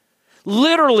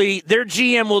 Literally, their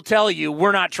GM will tell you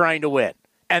we're not trying to win,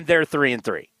 and they're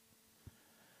 3-3.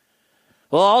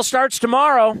 Well, all starts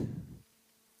tomorrow.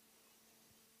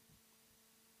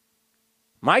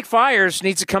 Mike Fiers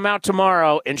needs to come out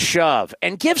tomorrow and shove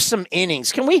and give some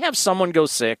innings. Can we have someone go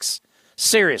 6?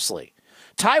 Seriously.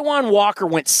 Taijuan Walker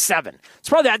went 7.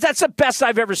 That's the best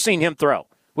I've ever seen him throw,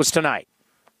 was tonight.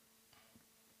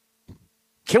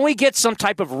 Can we get some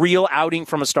type of real outing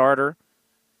from a starter?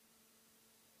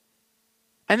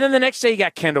 And then the next day you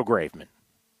got Kendall Graveman.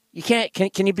 You can't.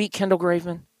 Can you beat Kendall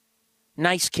Graveman?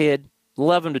 Nice kid.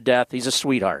 Love him to death. He's a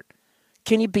sweetheart.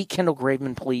 Can you beat Kendall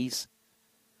Graveman, please?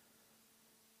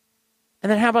 And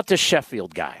then how about this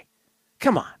Sheffield guy?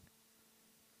 Come on.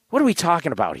 What are we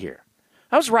talking about here?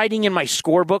 I was writing in my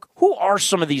scorebook, who are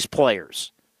some of these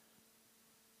players?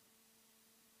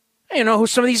 You know who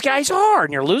some of these guys are,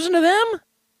 and you're losing to them?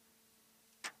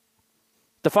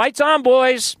 The fight's on,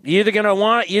 boys. You're either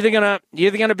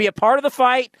gonna be a part of the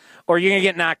fight, or you're gonna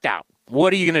get knocked out.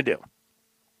 What are you gonna do?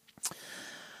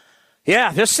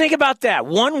 Yeah, just think about that.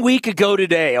 1 week ago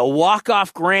today, a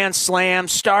walk-off grand slam,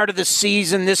 start of the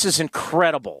season. This is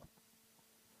incredible.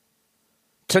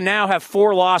 To now have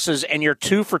 4 losses and you're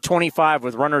 2 for 25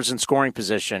 with runners in scoring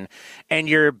position, and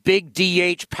your big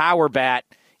DH power bat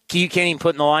you can't even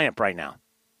put in the lineup right now.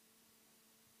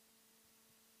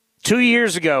 2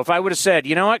 years ago, if I would have said,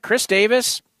 you know what, Chris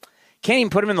Davis, can't even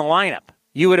put him in the lineup,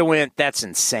 you would have went, that's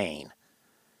insane.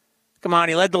 Come on,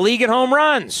 he led the league in home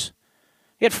runs.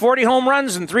 He had 40 home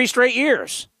runs in 3 straight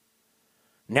years.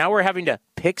 Now we're having to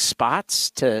pick spots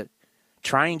to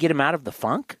try and get him out of the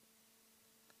funk?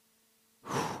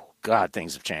 Whew, God,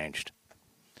 things have changed.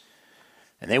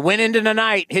 And they went into the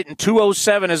night hitting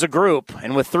 207 as a group,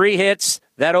 and with 3 hits,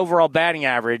 that overall batting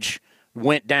average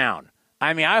went down.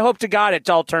 I mean, I hope to God it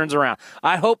all turns around.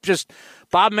 I hope just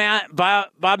Bob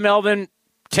Melvin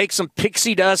takes some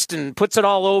pixie dust and puts it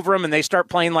all over them, and they start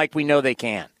playing like we know they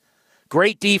can.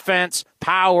 Great defense,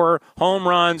 power, home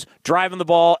runs, driving the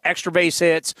ball, extra base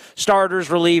hits, starters,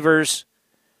 relievers.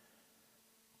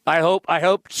 I hope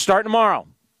start tomorrow.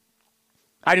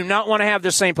 I do not want to have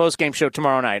this same postgame show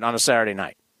tomorrow night on a Saturday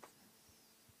night.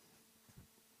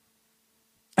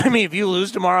 I mean, if you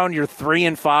lose tomorrow and you're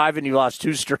 3-5 and you lost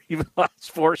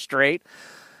 4 straight,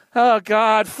 oh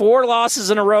God, 4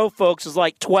 losses in a row, folks, is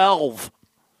like 12.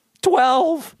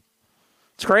 12.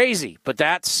 It's crazy, but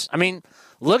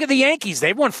look at the Yankees.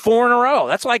 They've won 4 in a row.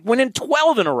 That's like winning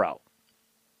 12 in a row.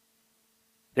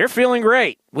 They're feeling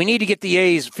great. We need to get the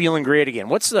A's feeling great again.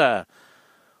 What's the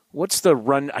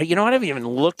run? You know, I haven't even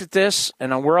looked at this,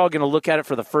 and we're all going to look at it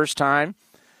for the first time.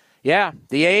 Yeah,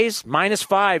 the A's,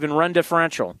 -5 in run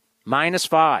differential.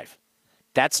 -5.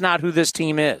 That's not who this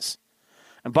team is.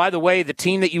 And by the way, the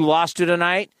team that you lost to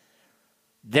tonight,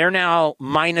 they're now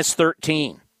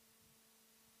 -13.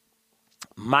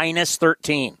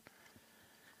 -13.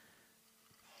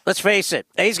 Let's face it,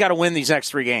 A's got to win these next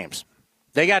 3 games.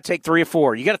 They got to take 3 or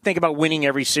 4. You got to think about winning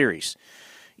every series.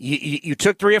 You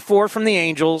took 3 or 4 from the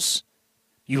Angels.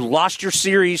 You lost your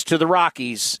series to the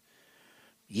Rockies.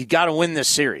 You got to win this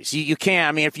series. You can't.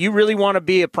 I mean, if you really want to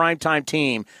be a primetime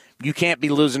team, you can't be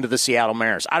losing to the Seattle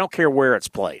Mariners. I don't care where it's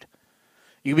played.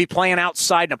 You could be playing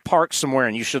outside in a park somewhere,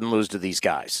 and you shouldn't lose to these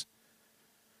guys.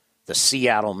 The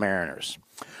Seattle Mariners.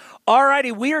 All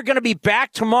righty, we are going to be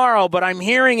back tomorrow, but I'm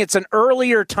hearing it's an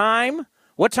earlier time.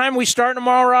 What time are we starting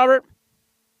tomorrow, Robert?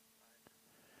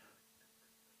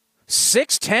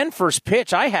 6:10 first pitch.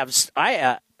 Do I have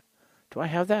that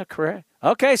correct?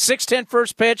 Okay, 6:10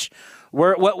 first pitch.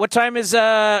 What time is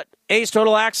A's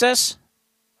Total Access?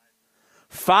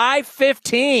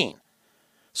 5:15.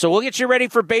 So we'll get you ready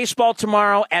for baseball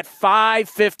tomorrow at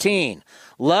 5:15.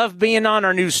 Love being on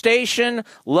our new station.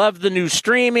 Love the new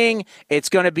streaming. It's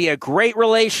going to be a great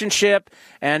relationship.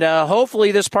 And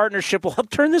hopefully this partnership will help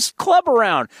turn this club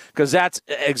around, because that's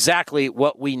exactly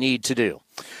what we need to do.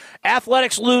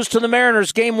 Athletics lose to the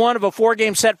Mariners. Game 1 of a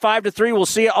 4-game set, 5-3. We'll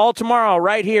see you all tomorrow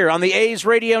right here on the A's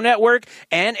Radio Network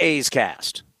and A's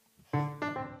Cast.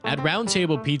 At Round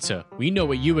Table Pizza, we know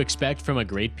what you expect from a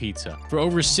great pizza. For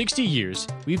over 60 years,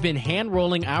 we've been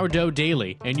hand-rolling our dough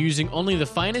daily and using only the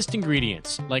finest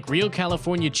ingredients, like real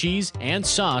California cheese and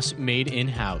sauce made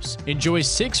in-house. Enjoy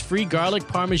 6 free garlic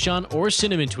parmesan or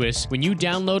cinnamon twists when you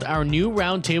download our new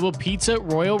Round Table Pizza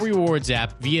Royal Rewards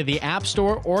app via the App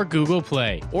Store or Google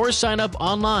Play. Or sign up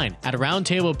online at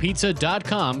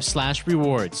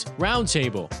roundtablepizza.com/rewards. Round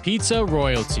Table, pizza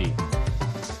royalty.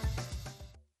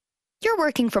 You're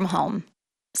working from home.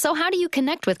 So how do you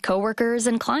connect with coworkers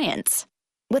and clients?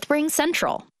 With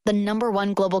RingCentral, the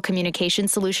 #1 global communication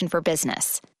solution for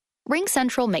business.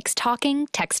 RingCentral makes talking,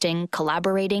 texting,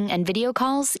 collaborating, and video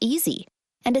calls easy.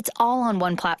 And it's all on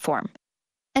one platform.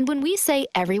 And when we say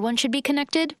everyone should be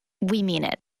connected, we mean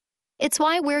it. It's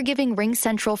why we're giving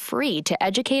RingCentral free to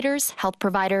educators, health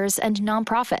providers, and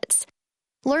nonprofits.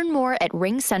 Learn more at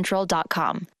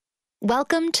ringcentral.com.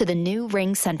 Welcome to the new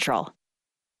RingCentral.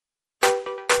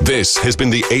 This has been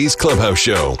the A's Clubhouse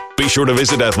Show. Be sure to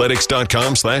visit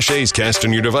athletics.com/A'scast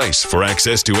on your device for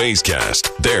access to A's Cast.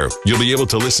 There, you'll be able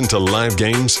to listen to live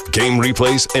games, game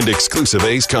replays, and exclusive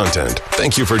A's content.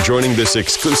 Thank you for joining this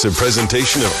exclusive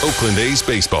presentation of Oakland A's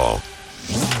baseball.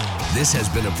 This has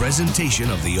been a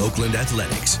presentation of the Oakland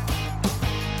Athletics.